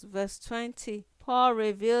 6 verse 20, Paul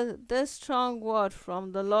revealed this strong word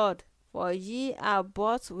from the Lord, "For ye are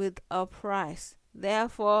bought with a price.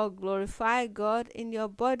 Therefore glorify God in your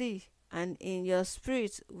body and in your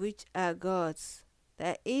spirit, which are God's."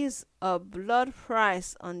 There is a blood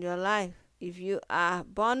price on your life. If you are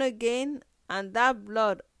born again and that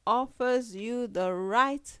blood offers you the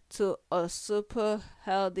right to a super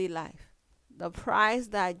healthy life. The price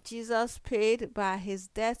that Jesus paid by his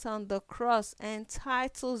death on the cross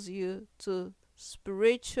entitles you to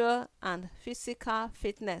spiritual and physical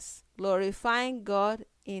fitness, glorifying God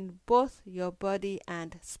in both your body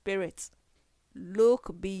and spirit.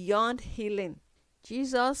 look beyond healing.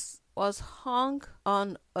 Jesus was hung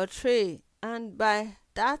on a tree, and by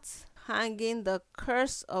that hanging, the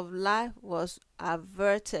curse of life was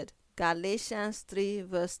averted. Galatians 3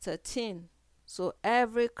 verse 13. So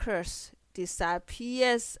every curse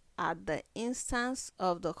disappears at the instance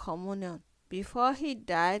of the communion. Before he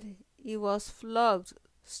died, he was flogged,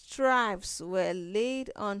 stripes were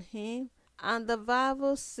laid on him, and the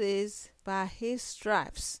Bible says, by his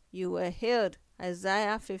stripes you were healed.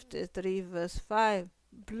 Isaiah 53 verse 5.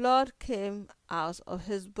 Blood came out of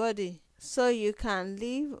his body so you can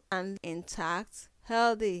live an intact,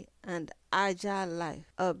 healthy, and agile life.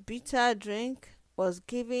 A bitter drink was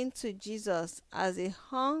given to Jesus as he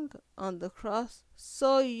hung on the cross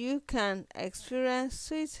so you can experience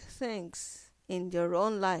sweet things in your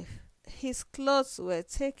own life. His clothes were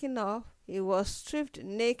taken off. He was stripped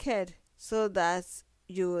naked so that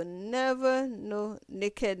you will never know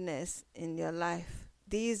nakedness in your life.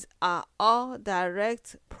 These are all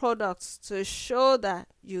direct products to show that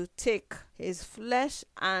you take his flesh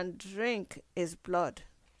and drink his blood.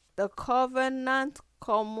 The covenant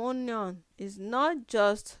communion is not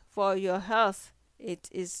just for your health, it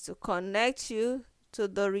is to connect you to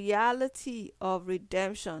the reality of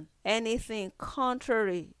redemption. Anything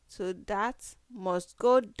contrary to that must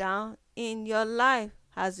go down in your life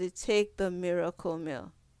as you take the miracle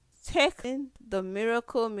meal. Taking the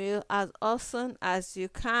miracle meal as often as you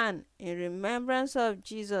can in remembrance of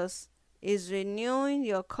Jesus is renewing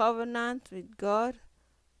your covenant with God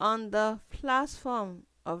on the platform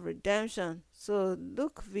of redemption. So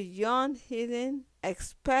look beyond healing.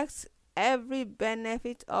 Expect every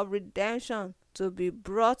benefit of redemption to be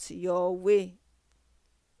brought your way.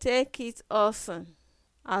 Take it often.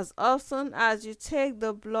 As often as you take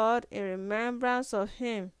the blood in remembrance of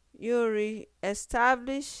him, you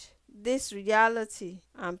re-establish this reality,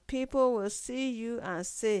 and people will see you and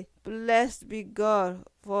say, "Blessed be God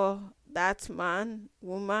for that man,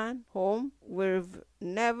 woman, whom we've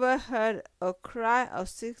never heard a cry of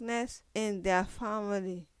sickness in their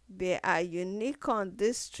family. They are unique on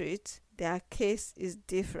this street. Their case is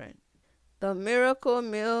different." The miracle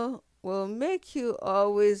meal will make you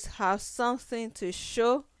always have something to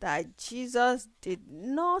show that Jesus did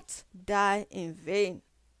not die in vain.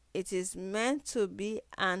 It is meant to be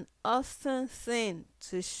an awesome thing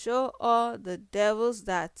to show all the devils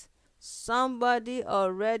that somebody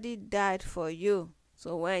already died for you.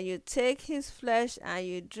 So when you take his flesh and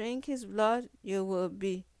you drink his blood, you will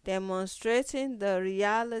be demonstrating the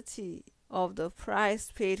reality of the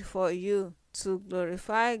price paid for you to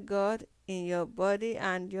glorify God in your body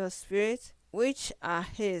and your spirit, which are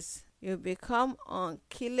his. You become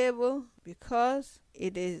unkillable because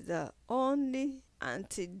it is the only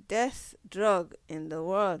anti-death drug in the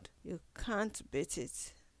world. You can't beat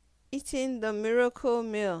it. Eating the miracle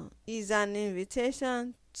meal is an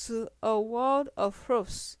invitation to a world of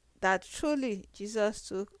hopes that truly Jesus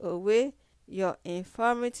took away your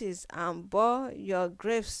infirmities and bore your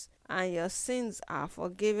griefs, and your sins are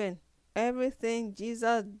forgiven. Everything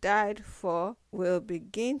Jesus died for will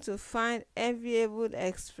begin to find enviable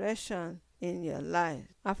expression in your life.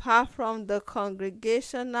 Apart from the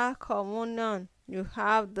congregational communion, you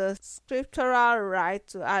have the scriptural right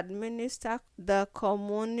to administer the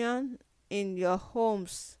communion in your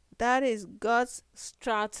homes. That is God's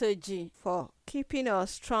strategy for keeping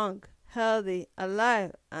us strong, healthy,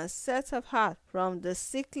 alive, and set apart from the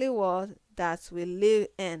sickly world that we live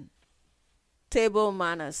in. Table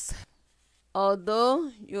manners.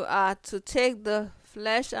 Although you are to take the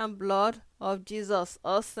flesh and blood of Jesus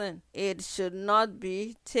often, it should not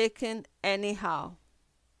be taken anyhow,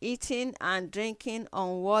 eating and drinking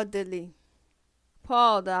unworthily.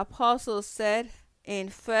 Paul the apostle said in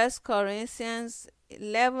 1 Corinthians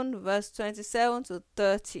 11 verse 27 to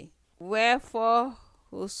 30, "Wherefore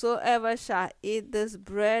whosoever shall eat this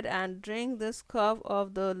bread and drink this cup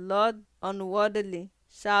of the Lord unworthily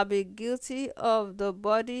shall be guilty of the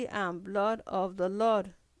body and blood of the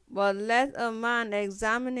Lord. But let a man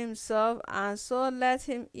examine himself, and so let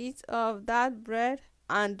him eat of that bread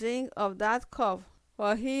and drink of that cup.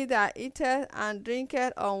 For he that eateth and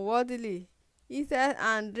drinketh unworthily eateth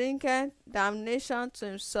and drinketh damnation to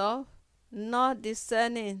himself, not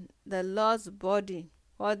discerning the Lord's body.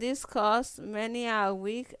 For this cause many are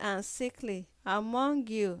weak and sickly among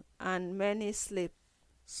you, and many sleep."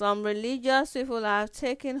 Some religious people have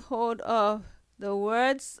taken hold of the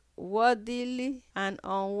words worthily and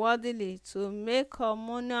unworthily to make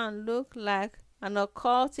communion look like an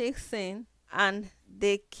occultic thing, and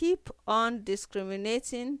they keep on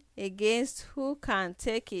discriminating against who can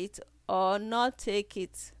take it or not take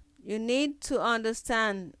it. You need to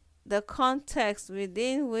understand the context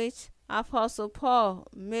within which Apostle Paul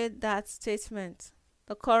made that statement.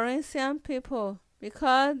 The Corinthian people,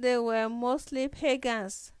 because they were mostly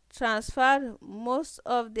pagans, transferred most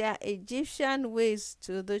of their Egyptian ways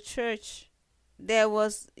to the church. There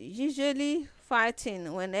was usually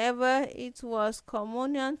fighting whenever it was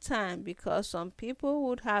communion time, because some people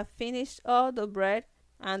would have finished all the bread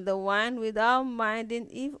and the wine without minding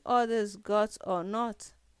if others got or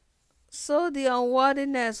not. So the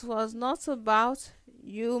unworthiness was not about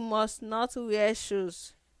you must not wear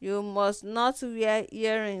shoes, you must not wear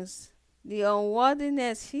earrings. The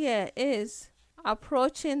unworthiness here is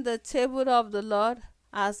approaching the table of the Lord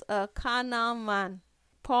as a carnal man.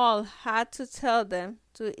 Paul had to tell them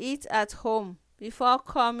to eat at home before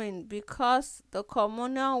coming, because the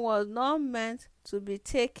communion was not meant to be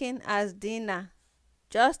taken as dinner.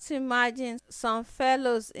 Just imagine some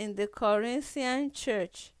fellows in the Corinthian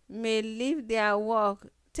church may leave their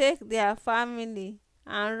work, take their family,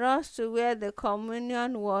 and rush to where the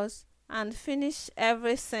communion was and finish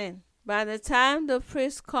everything. By the time the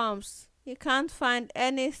priest comes, he can't find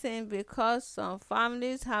anything because some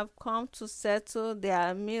families have come to settle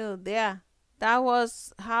their meal there. That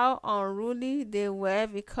was how unruly they were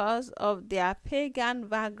because of their pagan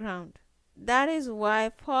background. That is why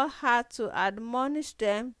Paul had to admonish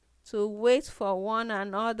them to wait for one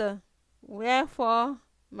another. Wherefore,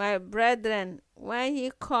 my brethren, when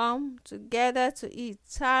ye come together to eat,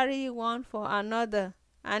 tarry one for another.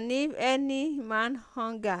 And if any man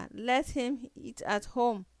hunger, let him eat at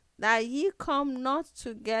home, that ye come not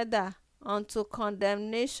together unto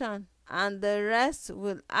condemnation, and the rest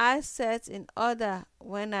will I set in order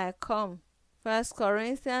when I come. 1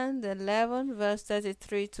 Corinthians 11 verse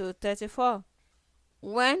 33 to 34.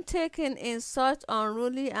 When taken in such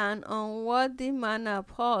unruly and unworthy manner,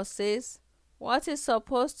 Paul says, what is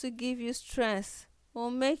supposed to give you strength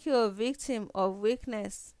will make you a victim of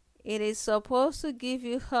weakness. It is supposed to give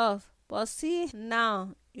you health, but see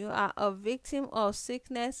now you are a victim of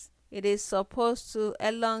sickness. It is supposed to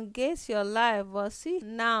elongate your life, but see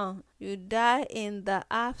now you die in the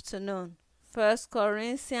afternoon. 1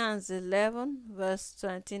 Corinthians 11 verse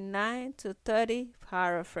 29 to 30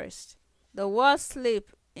 paraphrased. The word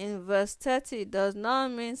sleep in verse 30 does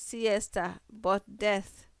not mean siesta, but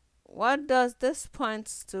death. What does this point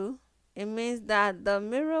to? It means that the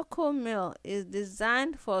miracle meal is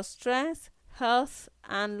designed for strength, health,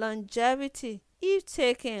 and longevity if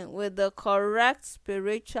taken with the correct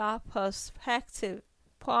spiritual perspective.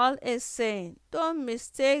 Paul is saying, don't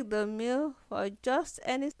mistake the meal for just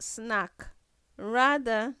any snack.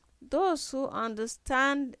 Rather, those who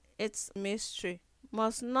understand its mystery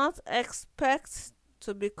must not expect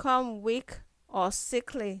to become weak or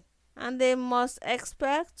sickly, and they must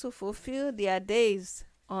expect to fulfill their days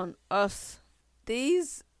on earth.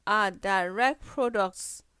 These are direct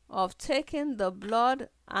products of taking the blood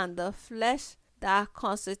and the flesh that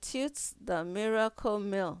constitutes the miracle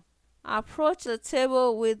meal. Approach the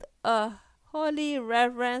table with a holy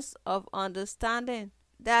reverence of understanding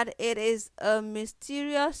that it is a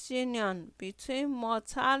mysterious union between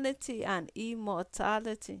mortality and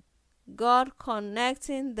immortality. God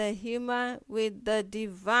connecting the human with the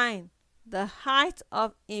divine, the height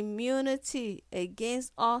of immunity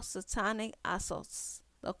against all satanic assaults.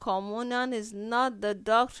 The communion is not the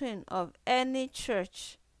doctrine of any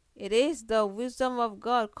church. It is the wisdom of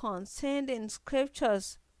God contained in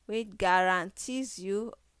scriptures, which guarantees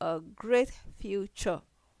you a great future.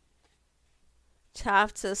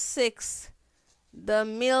 Chapter 6. The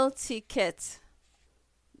Meal Ticket.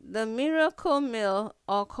 The miracle meal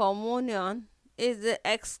or communion is the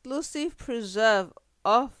exclusive preserve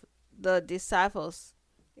of the disciples.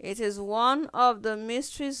 It is one of the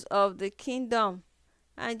mysteries of the kingdom,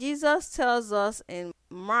 and Jesus tells us in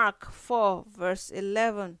Mark 4 verse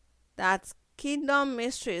 11 that kingdom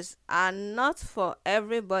mysteries are not for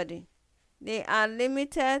everybody. They are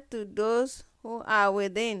limited to those who are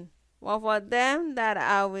within, but for them that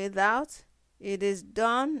are without, it is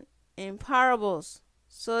done in parables,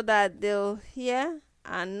 so that they'll hear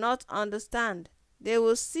and not understand. They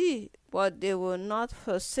will see, but they will not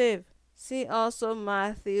perceive. See also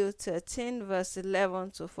Matthew 13 verse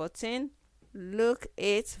 11 to 14, Luke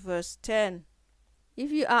 8 verse 10.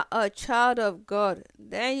 If you are a child of God,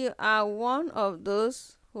 then you are one of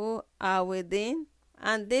those who are within,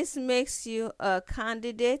 and this makes you a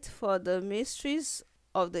candidate for the mysteries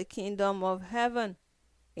of the kingdom of heaven.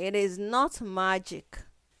 It is not magic.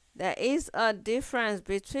 There is a difference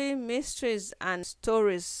between mysteries and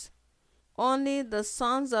stories. Only the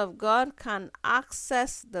sons of God can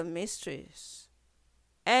access the mysteries.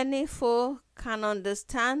 Any fool can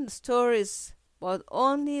understand stories but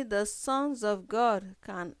only the sons of God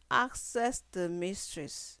can access the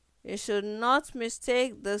mysteries. You should not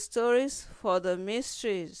mistake the stories for the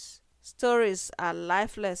mysteries. Stories are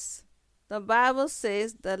lifeless. The Bible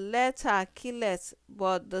says the letter killeth,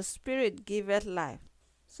 but the spirit giveth life.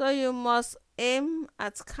 So you must aim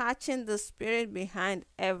at catching the spirit behind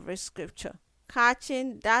every scripture.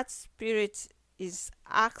 Catching that spirit is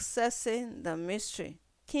accessing the mystery.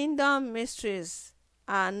 Kingdom mysteries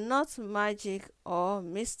are not magic or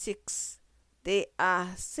mystics. They are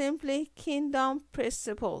simply kingdom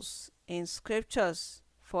principles in scriptures.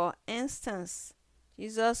 For instance,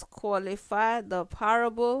 Jesus qualified the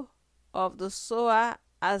parable of the sower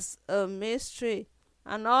as a mystery,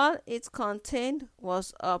 and all it contained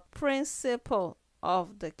was a principle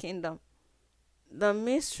of the kingdom. The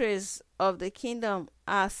mysteries of the kingdom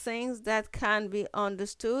are things that can be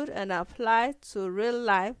understood and applied to real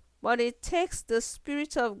life, but it takes the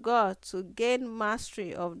Spirit of God to gain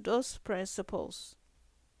mastery of those principles.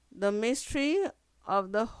 The mystery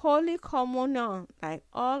of the Holy Communion, like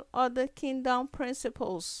all other kingdom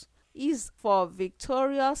principles, is for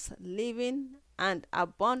victorious living and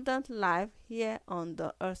abundant life here on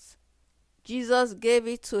the earth. Jesus gave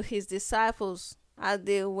it to his disciples as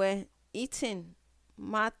they were eating.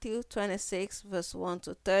 Matthew 26 verse 1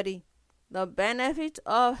 to 30. The benefit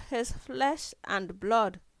of his flesh and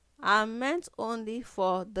blood are meant only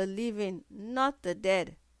for the living, not the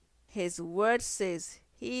dead. His word says,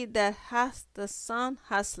 "He that hath the Son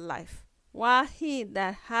has life, while he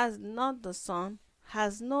that has not the Son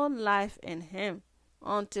has no life in him."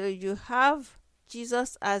 Until you have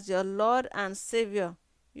Jesus as your Lord and Savior,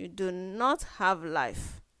 you do not have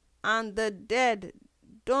life. And the dead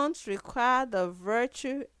don't require the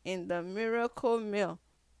virtue in the miracle meal.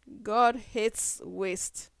 God hates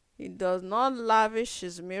waste. He does not lavish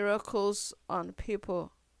his miracles on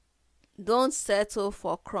people. Don't settle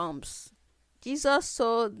for crumbs. Jesus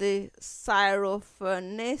told the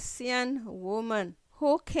Syrophoenician woman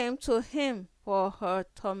who came to him for her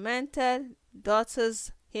tormented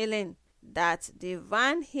daughter's healing that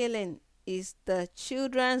divine healing is the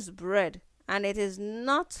children's bread, and it is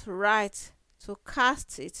not right to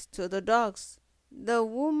cast it to the dogs. The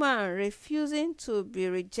woman, refusing to be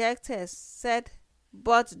rejected, said,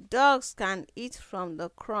 "But dogs can eat from the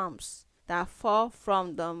crumbs that fall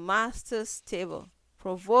from the master's table,"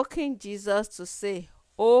 provoking Jesus to say,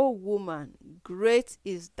 "O woman, great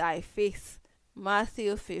is thy faith."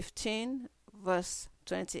 Matthew 15 verse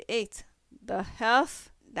 28. The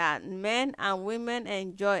health that men and women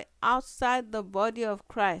enjoy outside the body of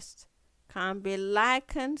Christ can be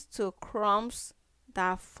likened to crumbs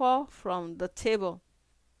that fall from the table.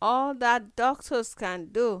 All that doctors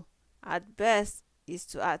can do at best is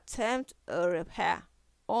to attempt a repair.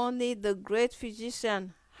 Only the great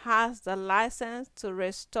physician has the license to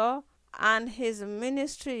restore, and his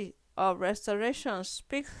ministry of restoration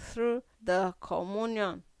speaks through the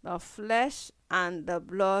communion, the flesh and the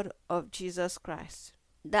blood of Jesus Christ.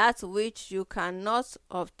 That which you cannot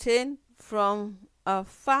obtain from a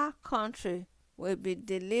far country will be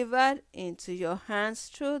delivered into your hands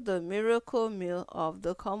through the miracle meal of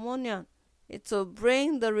the communion. It will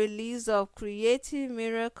bring the release of creative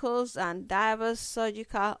miracles and diverse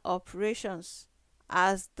surgical operations.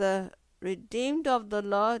 As the redeemed of the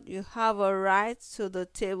Lord, you have a right to the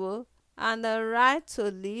table and a right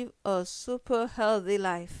to live a super healthy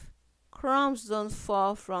life. Crumbs don't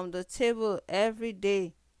fall from the table every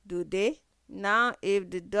day, do they? Now, if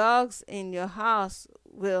the dogs in your house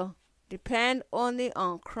will depend only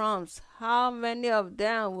on crumbs, how many of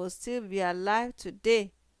them will still be alive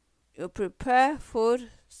today? You prepare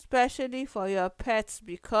food specially for your pets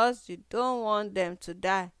because you don't want them to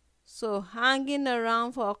die. So hanging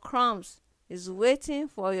around for crumbs is waiting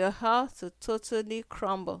for your health to totally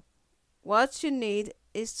crumble. What you need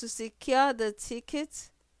is to secure the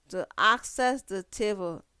ticket to access the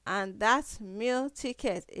table, and that meal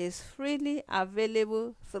ticket is freely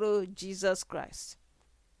available through Jesus Christ.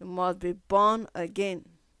 You must be born again.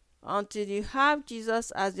 Until you have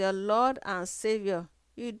Jesus as your Lord and Savior,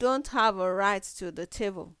 you don't have a right to the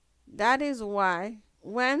table. That is why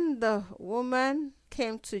when the woman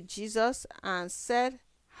came to Jesus and said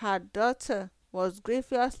her daughter was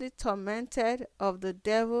grievously tormented of the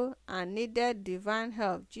devil and needed divine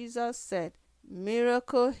help, Jesus said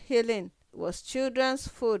miracle healing was children's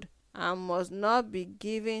food and must not be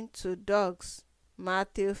given to dogs.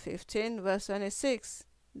 Matthew 15 verse 26.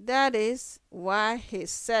 That is why he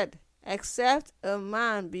said, except a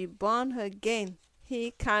man be born again,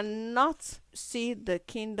 he cannot see the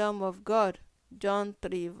kingdom of God. John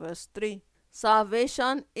 3 verse 3.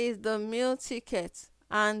 Salvation is the meal ticket,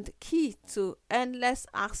 and key to endless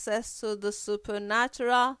access to the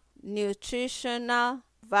supernatural nutritional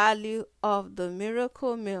value of the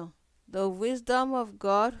miracle meal. The wisdom of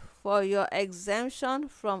God for your exemption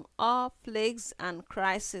from all plagues and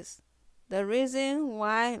crises. The reason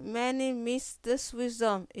why many miss this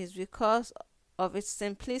wisdom is because of its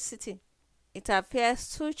simplicity. It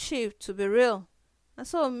appears too cheap to be real, and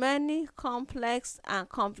so many complex and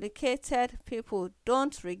complicated people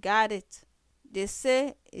don't regard it. They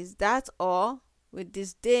say, "Is that all?" with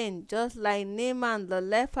disdain, just like Naaman the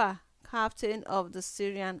leper, captain of the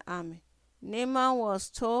Syrian army. Naaman was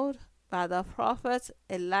told by the prophet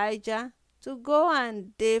Elijah to go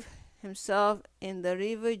and dip himself in the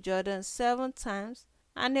river Jordan 7 times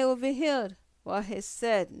and he will be healed. But he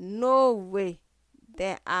said, "No way.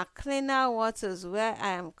 There are cleaner waters where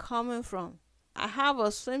I am coming from. I have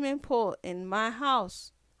a swimming pool in my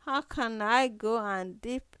house. How can I go and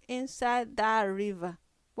dip inside that river?"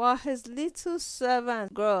 But his little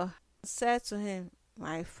servant girl said to him,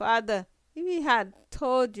 "My father, if he had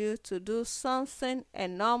told you to do something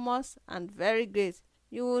enormous and very great,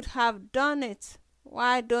 you would have done it.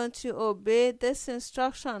 Why don't you obey this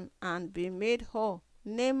instruction and be made whole?"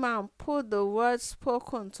 Naaman put the word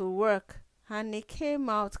spoken to work, and he came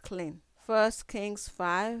out clean. 1 Kings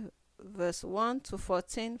 5 verse 1 to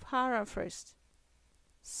 14 paraphrased.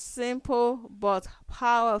 Simple but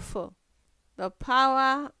powerful. The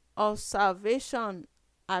power of salvation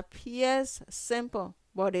appears simple,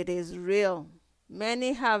 but it is real.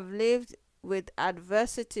 Many have lived with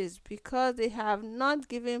adversities because they have not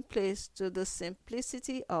given place to the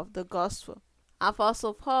simplicity of the gospel.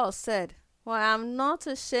 Apostle Paul said, "For I am not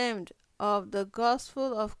ashamed of the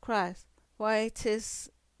gospel of Christ, for it is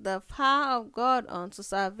the power of God unto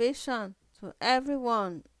salvation to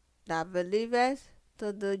everyone that believeth,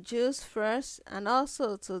 to the Jews first, and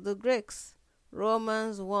also to the Greeks."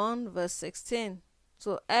 Romans 1 verse 16.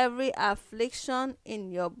 To every affliction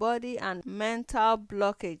in your body and mental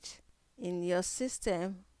blockage in your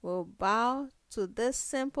system will bow to this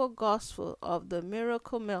simple gospel of the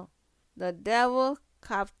miracle meal. The devil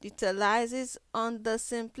capitalizes on the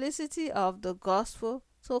simplicity of the gospel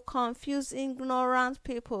to confuse ignorant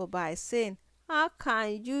people by saying, "How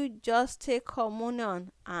can you just take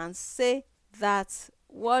communion and say that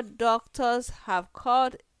what doctors have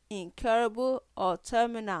called incurable or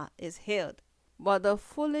terminal is healed?" But the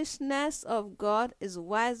foolishness of God is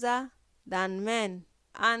wiser than men,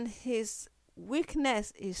 and his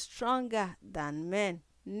weakness is stronger than men.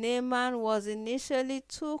 Naaman was initially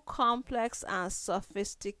too complex and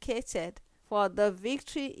sophisticated for the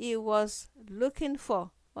victory he was looking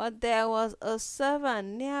for, but there was a servant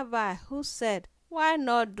nearby who said, "Why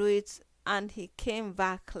not do it?" and he came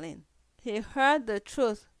back clean. He heard the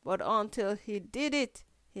truth, but until he did it,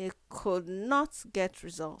 he could not get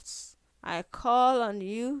results. I call on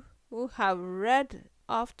you who have read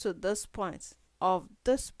up to this point of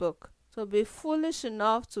this book to be foolish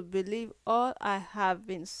enough to believe all I have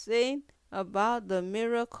been saying about the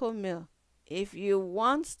miracle meal. If you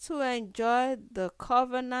want to enjoy the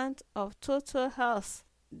covenant of total health,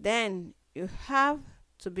 then you have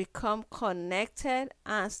to become connected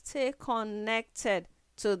and stay connected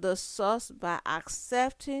to the source by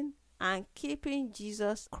accepting and keeping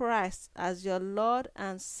Jesus Christ as your Lord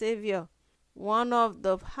and Savior. One of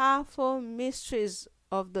the powerful mysteries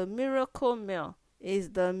of the miracle meal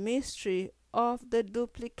is the mystery of the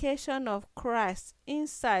duplication of Christ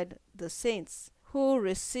inside the saints who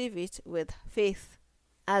receive it with faith.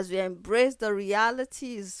 As we embrace the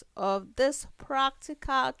realities of these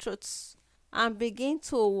practical truths and begin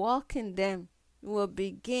to walk in them, we will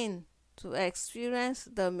begin to experience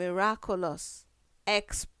the miraculous.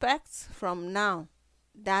 Expect from now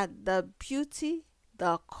that the beauty,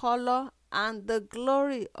 the color, and the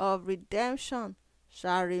glory of redemption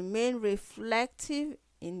shall remain reflective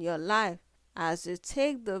in your life as you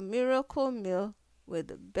take the miracle meal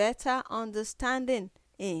with better understanding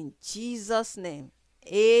in Jesus' name.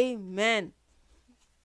 Amen.